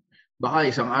 Parang baka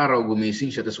isang araw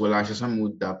gumising siya tapos wala siya sa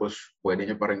mood tapos pwede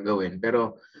niya pa rin gawin.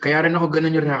 Pero kaya rin ako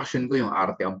ganun yung reaction ko, yung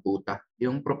arte ang puta.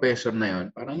 Yung professor na yun,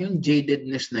 parang yung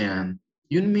jadedness na yan,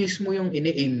 yun mismo yung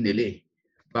ini-aim nila eh.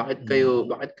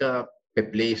 Bakit ka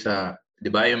pe-play sa,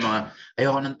 di ba, yung mga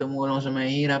ayoko nang tumulong sa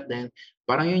mahirap dahil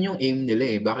parang yun yung aim nila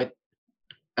eh. Bakit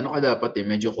ano ka dapat eh,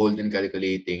 medyo cold and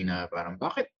calculating na parang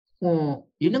bakit mo,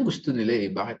 yun ang gusto nila eh.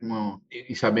 Bakit mo,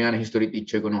 sabi nga ng history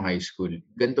teacher ko nung high school,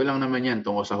 ganito lang naman yan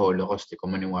tungkol sa Holocaust,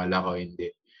 kung maniwala ka o hindi.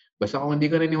 Basta kung hindi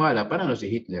ka naniniwala, panalo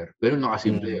si Hitler. Ganun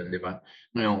nakasimple yun, di ba?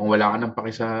 Ngayon, kung wala ka nang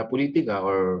paki sa politika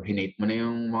or hinate mo na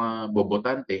yung mga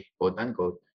bobotante, quote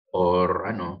unquote, or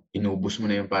inubos mo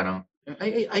na yung parang,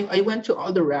 I went to all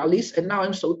the rallies and now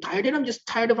I'm so tired and I'm just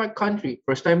tired of our country.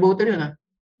 First time voter yun ha.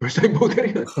 First time voter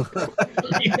yun.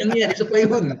 Yan, isa pa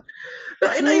yun.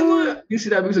 Yung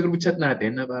sinabi ko sa group chat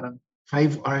natin na parang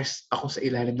 5 hours ako sa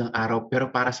ilalim ng araw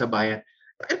pero para sa bayan.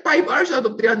 5 hours out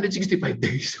of 365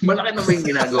 days. Malaki na ba yung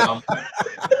ginagawa mo?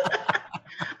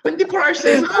 24 hours sa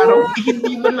araw,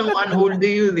 hindi mo lang one whole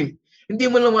day yun eh. Hindi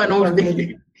mo lang one whole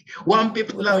day.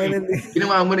 1/5 lang eh.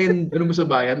 Ginawa mo na yung mo sa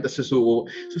bayan, tapos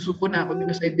susuko na ako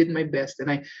because I did my best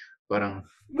and parang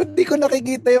ba't di ko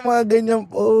nakikita yung mga ganyang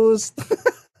post?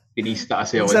 Pinista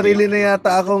kasi ako. Sarili na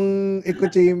yata akong echo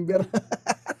chamber.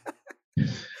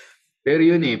 Pero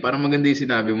yun eh, parang maganda yung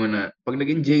sinabi mo na pag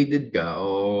naging jaded ka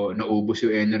o naubos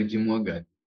yung energy mo agad,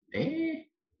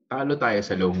 talo tayo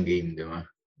sa long game, di ba?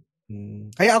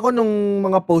 Kaya ako nung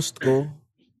mga post ko,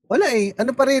 wala eh.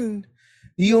 Ano pa rin,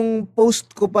 yung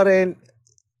post ko pa rin,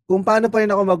 kung paano pa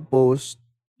rin ako mag-post,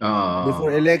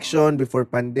 before election, before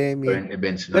pandemic,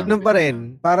 events lang. Ganun pa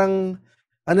rin. Parang,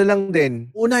 lang din,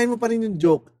 unahin mo pa rin yung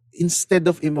joke instead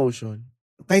of emotion.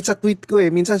 Kahit sa tweet ko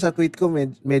minsan sa tweet ko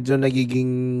medyo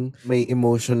nagiging may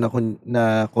emotion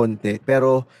na konti.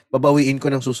 Pero babawiin ko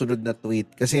ng susunod na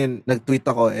tweet. Kasi nag-tweet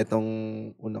ako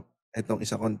etong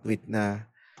isa kong tweet na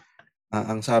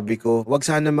Ang sabi ko, wag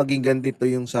sana maging ganito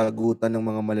yung sagutan ng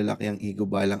mga malalaki ang ego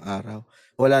balang araw.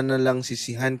 Wala na lang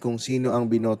sisihan kung sino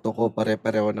ang binoto ko.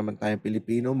 Pare-pareho naman tayong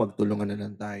Pilipino, magtulungan na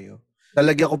lang tayo.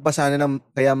 Talagyan ko pa sana ng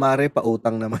kaya mare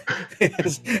pautang naman.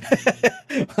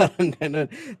 Parang ganun.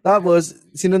 Tapos,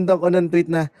 sinundan ko ng tweet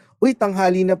na, uy,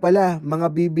 tanghali na pala, mga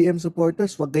BBM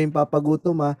supporters, wag kayong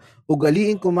papagutom ha.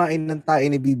 Ugaliin kumain ng tae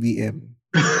ni BBM.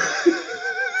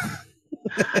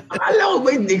 Akala ko ba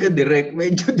hindi ka direct?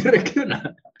 Medyo direct yun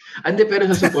ah. Hindi, pero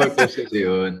sa supporters kasi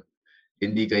yun.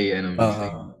 Hindi kay ano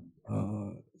mismo.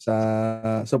 Sa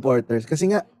supporters.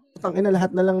 Kasi nga, tangina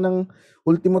lahat na lang ng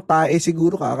ultimo tae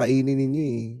siguro kakainin ninyo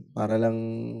eh. Para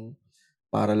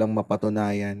lang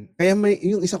mapatunayan. Kaya may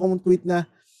yung isa kong tweet na,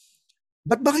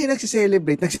 ba't ba kayo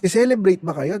nagsiselebrate? Nagsiselebrate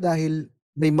ba kayo dahil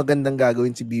may magandang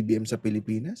gagawin si BBM sa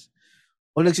Pilipinas?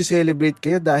 O nagsiselebrate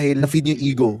kayo dahil na-feed yung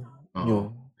ego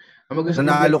nyo?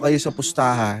 Nanalo kayo sa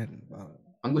pustahan.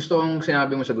 Ang gusto kong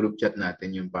sinabi mo sa group chat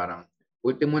natin, yung parang,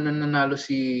 ultimo na nanalo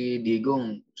si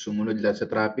Digong, sumunod lahat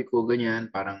sa trapiko, ganyan,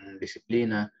 parang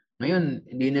disiplina. Ngayon,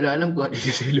 hindi nila alam kung ano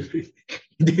yung celebrate.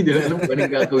 Hindi nila alam kung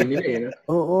anong gagawin nila eh. No?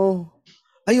 Oo.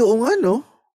 Ay, oo nga, no?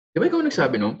 Di ba ikaw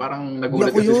nagsabi no? Parang Hindi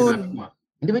nagulat ako ka sa yun. sinabi mo.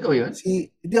 Hindi ba ikaw yun?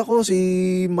 Hindi ako, si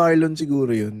Marlon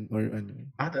siguro yun. Or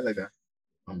ano. Talaga?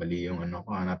 Mali yung ano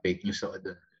ko, na-fake news ako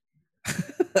doon.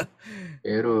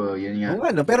 Pero yun nga. Oo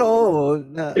nga, no? Pero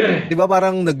di ba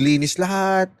parang naglinis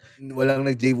lahat, walang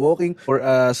nag-jaywalking for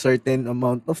a certain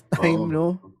amount of time,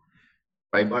 no?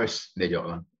 5 hours. Hindi, joke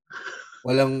lang.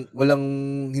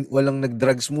 Walang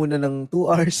nag-drugs muna ng 2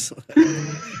 hours.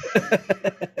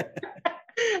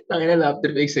 Tangina na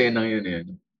after the eksena yun eh.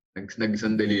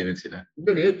 Nagsandali lang sila.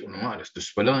 Dali, ito naman, alas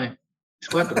 2 pa lang eh.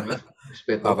 Alas 4 na.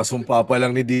 Respeto. Kakasumpa pa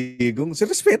lang ni Digong. Si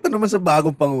respeto naman sa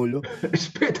bagong Pangulo.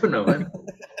 Respeto naman.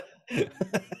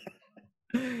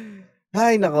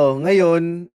 Hay nako,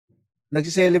 ngayon,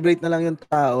 nagsi-celebrate na lang yung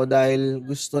tao dahil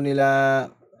gusto nila,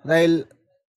 dahil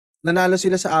nanalo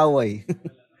sila sa away.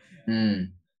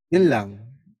 Yun lang,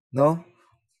 no?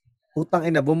 Utang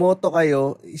ina, bumoto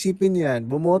kayo, isipin niyo yan,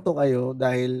 bumoto kayo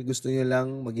dahil gusto niyo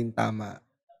lang maging tama.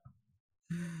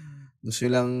 Gusto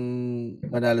niyo lang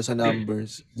manalo sa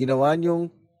numbers. Ginawa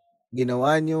niyong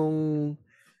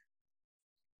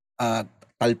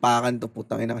talpakan to,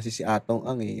 putang ina, kasi si Atong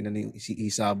Ang si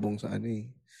Isabong sa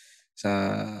sa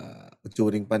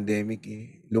during pandemic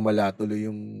lumala tuloy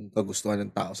yung kagustuhan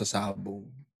ng tao sa sabong.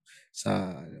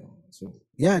 So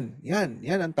yan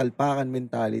ang talpakan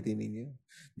mentality ninyo.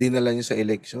 Dinala nyo sa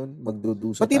election,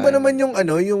 magdudusa pati tayo. Ba naman yung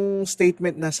yung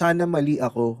statement na sana mali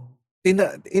ako.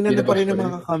 Inano pa rin ng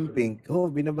mga kakamping.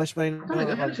 Binabash pa rin ng mga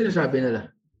kakamping. Ano sinasabi nila?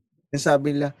 Sabi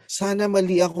nila, sana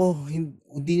mali ako.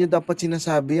 Hindi nyo dapat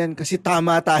sinasabi yan kasi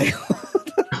tama tayo.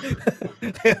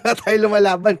 Kaya tayo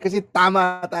lumalaban kasi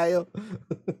tama tayo.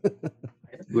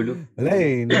 Gulo. Wala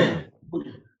no?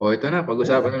 Ito na.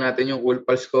 Pag-usapan na natin yung Cool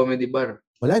Pals Comedy Bar.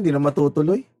 Wala, hindi na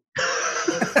matutuloy.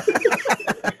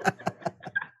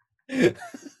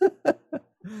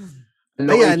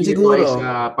 Ayan, siguro.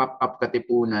 Sa Pop-Up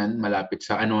Katipunan, malapit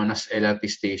sa Anonas LRT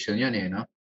Station yan no?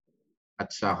 At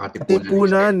sa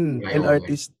Katipunan LRT.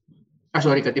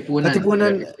 Katipunan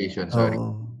LRT Station, sorry.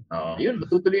 Yun,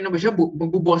 matutuloy na ba siya?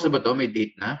 Magbubukas na ba to? May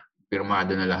date na?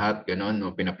 Pirmado na lahat, gano'n,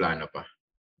 o pinaplano pa?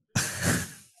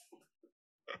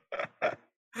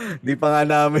 Di pa nga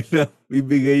namin na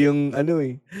bibigay yung 1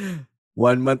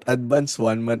 month advance,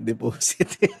 1 month deposit.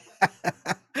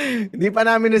 Hindi pa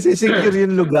namin nasisecure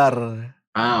yung lugar.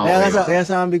 Okay. Kaya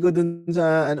sabi ko dun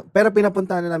sa pero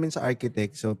pinapunta na namin sa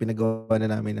architect, so pinagawa na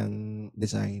namin ng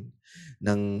design,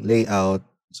 ng layout.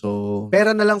 So,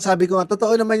 pera na lang, sabi ko nga,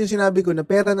 totoo naman yung sinabi ko na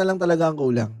pera na lang talaga ang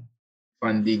kulang.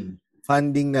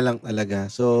 Funding na lang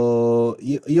talaga. So,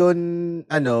 yun,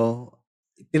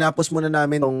 tinapos muna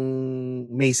namin tong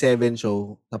May 7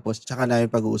 show, tapos tsaka namin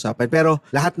pag-uusapan. Pero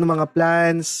lahat ng mga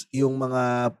plans, yung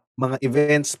mga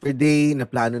events per day na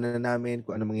plano na namin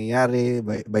kung ano mangyayari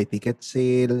by ticket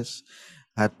sales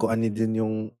at kung ano din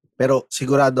yung, pero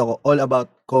sigurado ako all about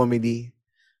comedy,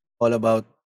 all about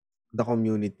the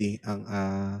community ang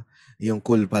yung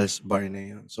Cool Pals Bar na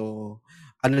yun. So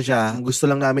siya, gusto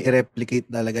lang namin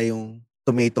i-replicate talaga yung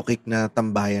tomato cake na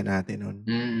tambayan natin noon.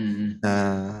 Na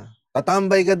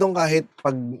tatambay ka doon kahit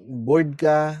pag bored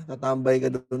ka, tatambay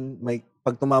ka doon,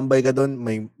 pag tumambay ka doon,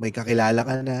 may kakilala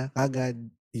ka na kagad.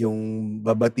 Yung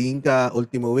babatiin ka,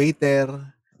 ultimo waiter,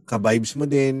 ka-vibes mo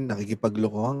din,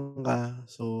 nakikipaglokohan ka.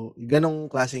 So,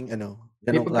 ganong klaseng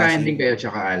May pagkain din kayo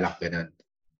tsaka alak, ganun.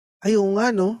 Ayaw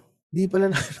nga, no? Di pala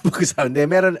na pag-usapan.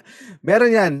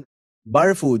 Meron yan.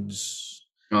 Bar foods.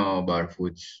 Oo, bar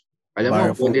foods. Alam mo,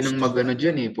 bar pwede foods. nang mag-ano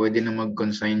dyan eh. Pwede nang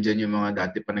mag-consign dyan yung mga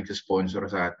dati pa nagsisponsor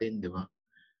sa atin, di ba?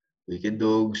 Wicked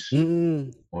Dogs,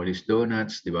 Mm. Molly's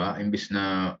Donuts, di ba? Imbis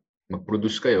na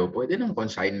mag-produce kayo, pwede nang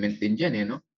consignment din dyan eh,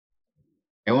 no?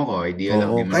 Ewan ko, idea lang,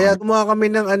 di Oo, mo kaya naman. gumawa kami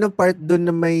ng part doon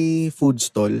na may food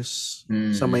stalls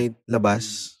sa Mm. may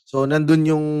labas. So nandun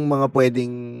yung mga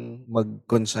pwedeng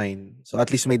mag-consign. So at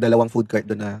least may dalawang food cart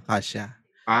doon na kasya.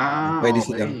 Pwede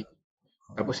silang. Okay.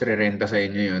 Tapos rerenta sa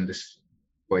inyo yun. Tapos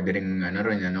pwede rin, ano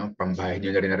rin, ano, pambayad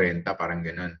nyo na rin na renta, parang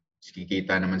ganun. Tapos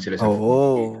kikita naman sila sa food.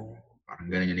 Oo. Parang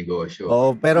ganun yung negosyo. Oo,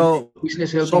 pero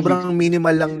Business helping sobrang business.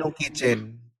 minimal lang ng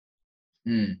kitchen.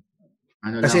 Hmm.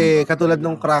 Ano lang. Kasi katulad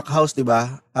ng crack house, 'di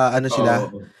ba? Ano sila?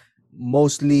 Oo.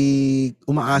 Mostly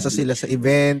umaasa sila sa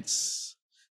events.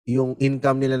 Yung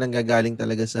income nila nanggagaling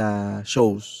talaga sa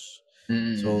shows.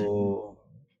 So, Mm.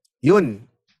 yun.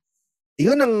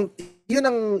 Yun ang yun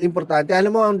ang importante.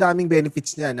 Alam mo ang daming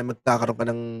benefits niya na magkakaroon ka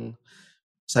ng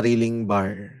sariling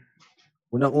bar.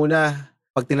 Unang-una,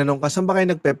 pag tinanong ka saan ba kayo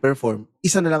nagpe-perform,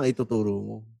 isa na lang ituturo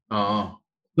mo. Oo.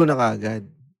 Doon na kaagad.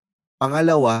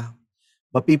 Pangalawa,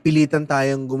 mapipilitan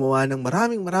tayong gumawa ng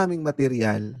maraming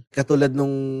material. Katulad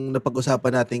nung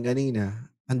napag-usapan natin kanina,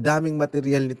 ang daming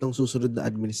material nitong susunod na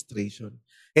administration.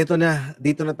 Ito na,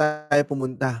 dito na tayo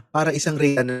pumunta para isang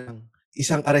rate na lang.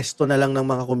 Isang aresto na lang ng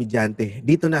mga komedyante.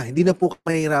 Dito na, hindi na po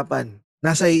mahirapan.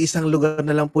 Nasa isang lugar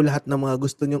na lang po lahat ng mga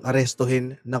gusto nyong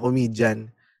arestuhin na komedyan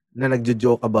na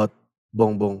nagjo-joke about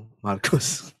Bongbong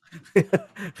Marcos.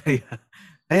 kaya,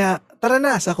 kaya tara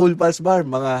na sa Cool Pals Bar,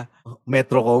 mga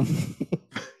Metrocom.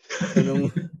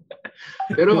 Anong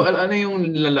Pero ano yung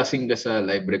lalasing ka sa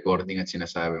live recording at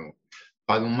sinasabi mo?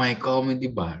 Pag may comedy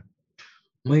bar,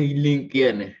 may link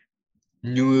yan eh.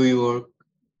 New York,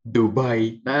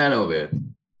 Dubai. Naalala mo ba yun?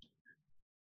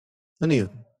 ano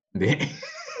yun? Hindi.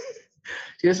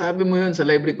 Sinasabi mo yun sa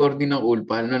live recording ng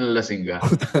Ulpa, ano nalasing ka?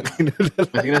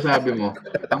 Ang sinasabi mo,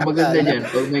 ang maganda dyan,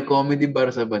 pag may comedy bar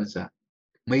sa bansa,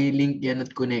 may link yan at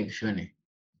connection eh.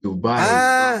 Dubai,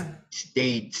 Ah!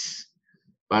 States.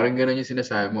 Parang gano'n yung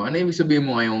sinasabi mo. Ano ibig sabihin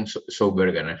mo ngayong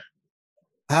sober ka na?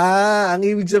 Ang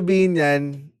ibig sabihin niyan,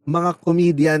 mga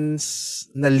comedians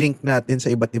na link natin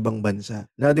sa iba't ibang bansa.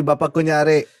 Na 'di ba pag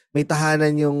kunyari may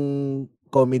tahanan yung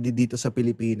comedy dito sa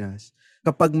Pilipinas,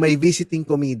 kapag may visiting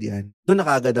comedian, doon na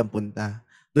kaagad ang punta.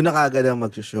 Doon na kaagad ang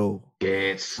magso-show.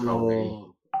 Gets, So, okay.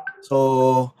 so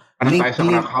Parang tayo sa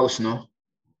link. crack house, no?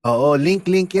 Oo, link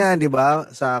 'yan, 'di ba?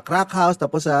 Sa Crack House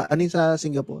tapos sa ano yung sa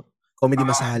Singapore? Comedy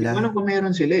Hindi ko alam Masala. kung meron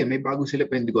sila eh. May bago sila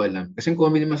pero hindi ko alam. Kasi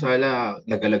comedy masala,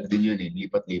 nagalag din yun eh.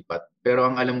 Lipat-lipat. Pero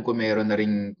ang alam ko meron na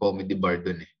ring comedy bar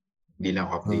dun eh. Hindi lang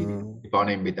ako updated. Hindi pa ako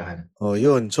naimbitahan.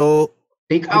 Yun. So,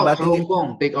 Take 'di ba out sa Hong tingin Kong.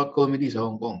 Take out comedy sa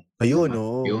Hong Kong. ayun,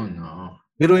 oh. Yun, oo.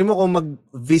 Biruin mo kung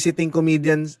mag-visiting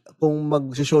comedians, kung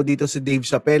mag-show dito si Dave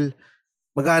Chappelle,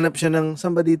 maghanap siya ng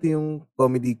saan ba dito yung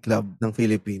comedy club ng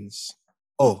Philippines.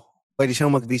 Oh, pwede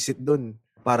siyang mag-visit doon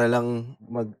para lang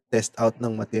mag-test out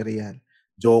ng material.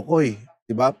 Jokoy,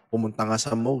 'di ba? Pumunta nga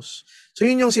sa MOS. So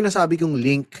yun yung sinasabi kong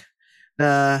link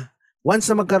na once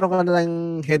na magkaroon ka na ng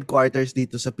headquarters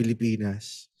dito sa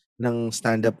Pilipinas ng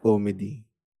stand-up comedy,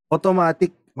 automatic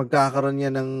magkakaroon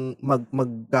yan ng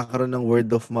magkakaroon ng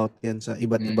word of mouth yan sa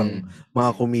iba't ibang mga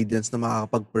comedians na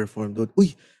makakapag-perform doon.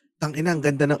 Uy, tangina, ang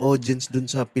ganda ng audience doon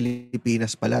sa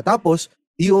Pilipinas pala. Tapos,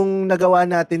 yung nagawa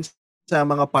natin sa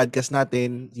mga podcast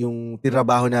natin, yung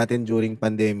tirabaho natin during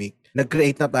pandemic,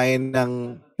 nag-create na tayo ng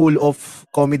pool of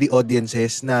comedy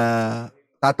audiences na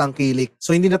tatangkilik.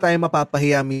 So, hindi na tayo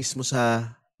mapapahiya mismo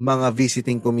sa mga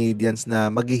visiting comedians na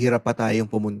maghihirap pa tayong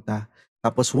pumunta.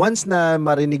 Tapos once na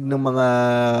marinig ng mga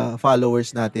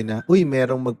followers natin na, uy,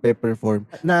 merong magpe-perform,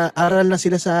 na aral na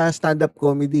sila sa stand-up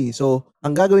comedy. So,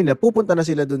 ang gagawin nila, pupunta na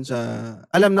sila dun sa,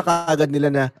 alam na kaagad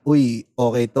nila na, uy,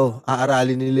 okay to.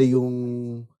 Aaralin nila yung,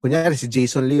 kunyari si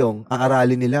Jason Leong,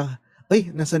 aaralin nila,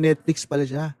 uy, nasa Netflix pala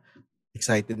siya.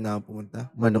 Excited na ako pumunta.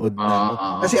 Manood na ako.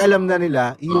 Kasi alam na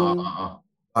nila yung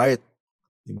art.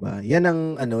 Diba? Yan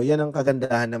ang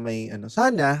kagandahan na may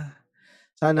sana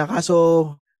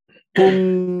kaso kung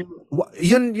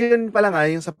yun pa lang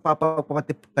yung sa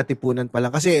papakatipunan pa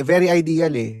lang kasi very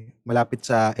ideal eh. Malapit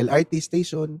sa LRT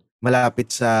station,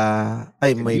 malapit sa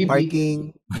may GB. parking,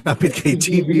 malapit kay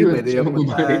GB GB, yun. pwede Siya yung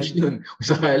puntahan. mag-manage nun.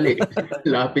 Sakali.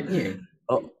 Lapit niya eh.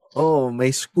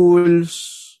 May schools,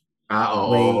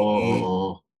 may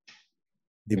Oo.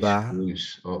 'di May ba? schools.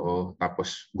 Oo.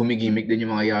 Tapos gumigimik din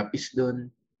yung mga yapis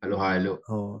doon. Halo-halo.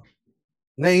 Oh.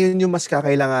 Ngayon yung mas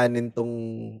kakailanganin tong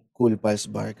Cool Pals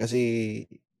Bar kasi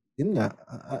yun nga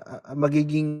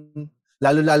magiging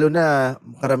lalo-lalo na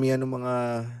karamihan ng mga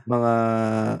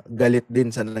galit din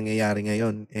sa nangyayari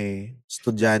ngayon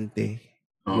estudyante.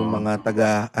 Yung mga taga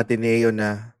Ateneo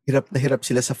na hirap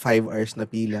sila sa 5 hours na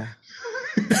pila.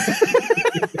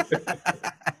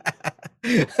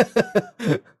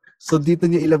 So dito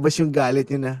niyo ilabas yung galit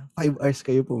niyo na 5 hours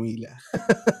kayo pumila.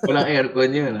 Walang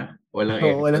aircon yun, ha? Walang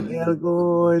aircon. Walang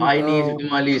aircon. Baka iniisip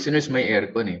ng mga listeners may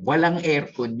aircon eh. Walang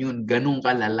aircon yun. Ganun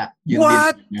kalala. Yun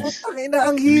What? Din, Putangina,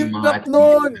 ang hirap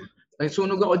nun. Ay,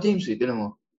 sunog ako, James. Ito na mo.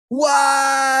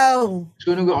 Wow!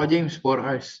 Sunog ako, James. 4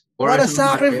 hours. 4 What a hours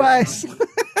sacrifice!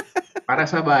 Para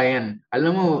sa bayan.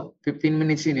 Alam mo, 15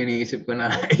 minutes yun, iniisip ko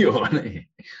na ayoko na eh.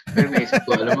 Pero naisip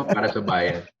ko, alam mo, para sa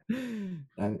bayan.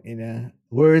 Ang ina.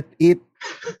 Worth it.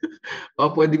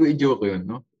 Pwede ko i-joke yun,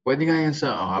 no? Pwede nga yan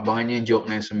sa, abangan niyo yung joke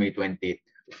na yun sa May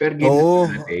 28. Pero game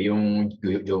natin yung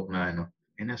joke na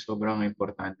sobrang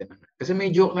importante na. Kasi may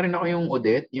joke na rin ako yung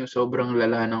Odette, yung sobrang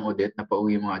lala ng Odette na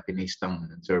pauwi mga atinistang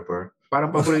surfer.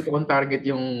 Parang paborito kong target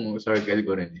yung circle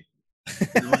ko rin eh.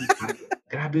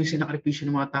 Grabe yung sinakripisyo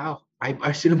ng mga tao. 5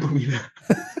 hours silang pumila.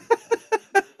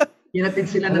 Hinatid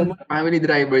sila ng family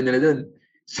driver nila doon.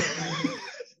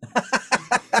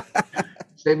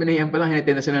 7 a.m. pa lang,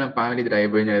 hinatid na sila ng family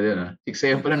driver nila doon. 6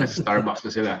 a.m. pa lang, nasa Starbucks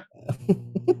na sila.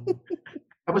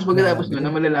 Tapos pagkatapos nun, na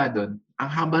malala doon, ang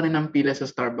haba na ng pila sa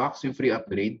Starbucks, yung free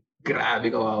upgrade. Grabe,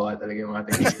 kawawa talaga yung mga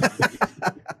tinisa.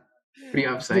 Free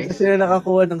upsize. Kasi sila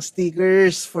nakakuha ng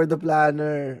stickers for the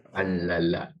planner. Ang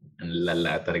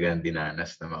lala talaga ang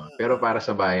dinanas na mga. Pero para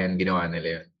sa bayan, ginawa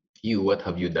nila yun. You, what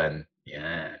have you done?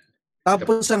 Yan.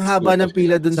 Tapos ang haba ng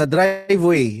pila dun sa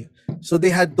driveway. So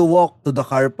they had to walk to the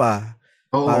carpa.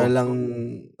 Para lang,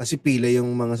 kasi pila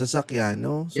yung mga sasakyan,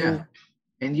 no? So, yeah.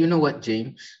 And you know what,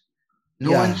 James?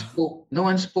 No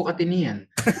one spoke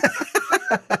Atenean.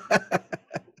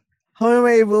 How am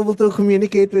I able to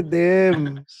communicate with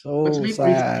them? So what's my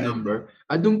sad. Number?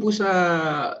 Doon po sa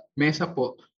mesa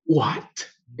po, what?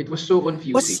 It was so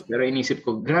confusing. Pero inisip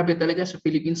ko, grabe talaga sa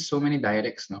Philippines, so many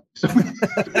dialects, no?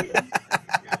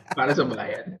 Para sa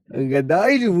bayan. Ang ganda.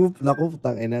 Ay, naku,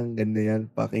 tangina, ang ganda yan.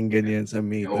 Pakinggan yan sa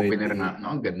May 20. Opener na,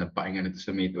 no? Ang ganda pakinggan ito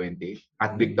sa May 20.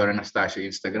 At Victor Anastasio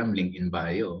Instagram, link in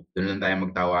bio. Doon lang tayo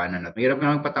magtawanan. At mahirap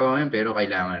na magpatawanan, pero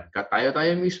kailangan.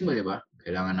 Tayo mismo, di ba?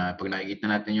 Kailangan na, pag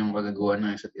nakikita natin yung kagagawa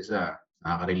ng isa't isa,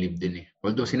 nakaka-relieve din eh.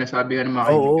 Although sinasabi nga ng mga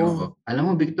kaibigan ko, alam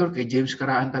mo, Victor, kay James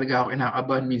Caraan talaga ako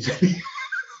kinakabahan minsan.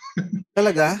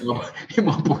 Talaga? Yung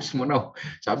mga post mo na.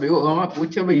 Sabi ko, nga,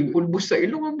 putya, may pulbos sa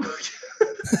ilong.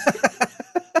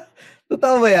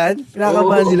 Totoo ba yan?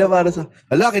 Pinakabahan sila para sa...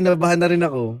 Hala, kinabahan na rin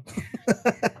ako.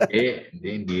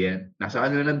 Hindi yan. Nasa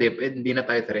ano ng DepEd, hindi na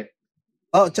tayo threat.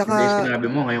 Tsaka... Hindi sinabi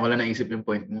mo, ngayon ko lang naisip yung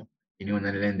point mo. Iniwan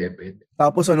na nila yung DepEd.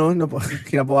 Tapos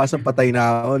kinabukasan patay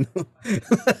na ako. No?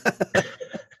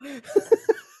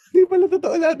 Hindi pala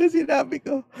totoo lahat na sinabi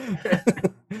ko.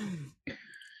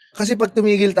 Kasi pag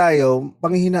tumigil tayo,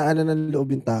 panghihinaan na ng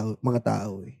loob yung mga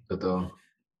tao eh. Totoo.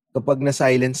 Kapag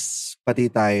na-silence pati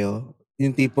tayo,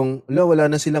 yung tipong, wala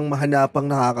na silang mahanapang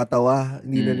nakakatawa.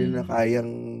 Hindi na nila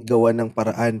kayang gawa ng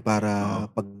paraan para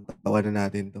pagtawa na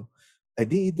natin to. Ay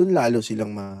di, doon lalo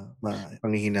silang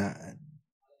panghihinaan.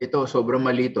 Ito, sobrang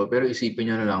malito, pero isipin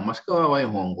nyo na lang, mas kawawa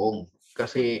yung Hong Kong.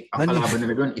 Kasi ang kalaban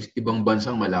nila doon is ibang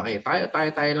bansang malaki.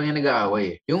 Tayo lang yung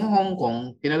nag-aaway eh. Yung Hong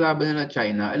Kong, kinalaban nila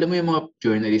China, alam mo yung mga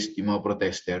journalist, yung mga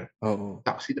protester,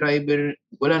 taxi driver,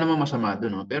 wala namang masama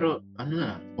doon. No? Pero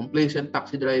complacent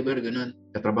taxi driver, ganun.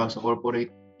 Katrabaho sa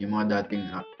corporate, yung mga dating,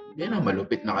 yan ang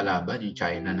malupit na kalaban, yung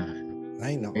China na.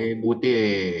 Ay, naku. Buti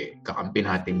kakampi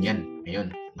natin yan. Ngayon,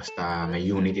 basta may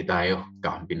unity tayo,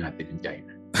 kakampi natin yung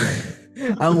China.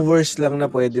 Ang worst lang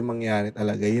na pwede mangyari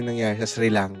talaga, yun nangyari sa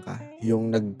Sri Lanka. Yung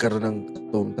nagkaroon ng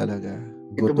gutom talaga.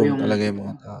 Gutom talaga yung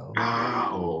mga tao.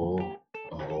 Oo.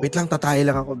 Wait lang, tatay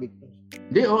lang ako, Victor.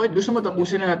 Hindi, okay. Gusto mo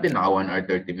tapusin na natin. Naka 1 hour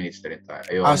 30 minutes na rin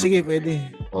tayo. Sige,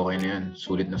 pwede. Okay na yan.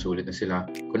 Sulit na sila.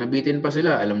 Kung nabitin pa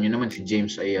sila, alam niyo naman si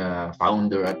James ay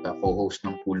founder at co-host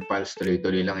ng Cool Pals.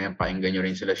 Tuloy-tuloy lang yan. Pakinggan nyo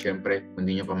rin sila syempre. Kung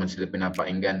hindi nyo pa man sila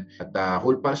pinapakinggan. At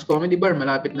Cool Pals Comedy Bar,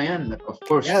 malapit na yan. At of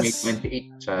course, May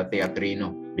 28 sa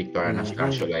Teatrino. Victor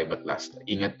Anastasio live at last.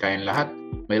 Ingat kayong lahat.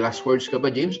 May last words ka ba,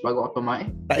 James, bago ako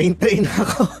tumae? Tain-tain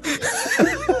ako.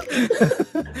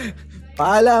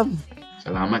 Paalam.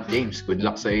 Salamat, James. Good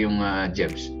luck sa iyong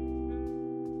Jebs.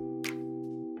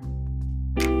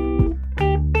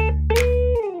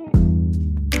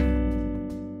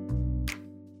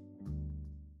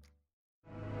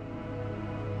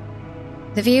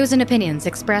 The views and opinions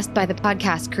expressed by the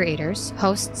podcast creators,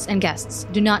 hosts, and guests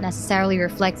do not necessarily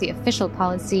reflect the official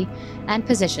policy and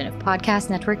position of Podcast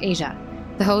Network Asia,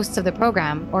 the hosts of the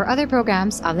program, or other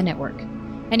programs of the network.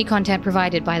 Any content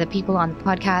provided by the people on the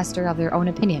podcast are of their own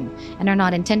opinion and are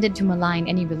not intended to malign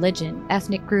any religion,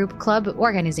 ethnic group, club,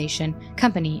 organization,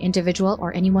 company, individual,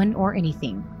 or anyone or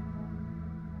anything.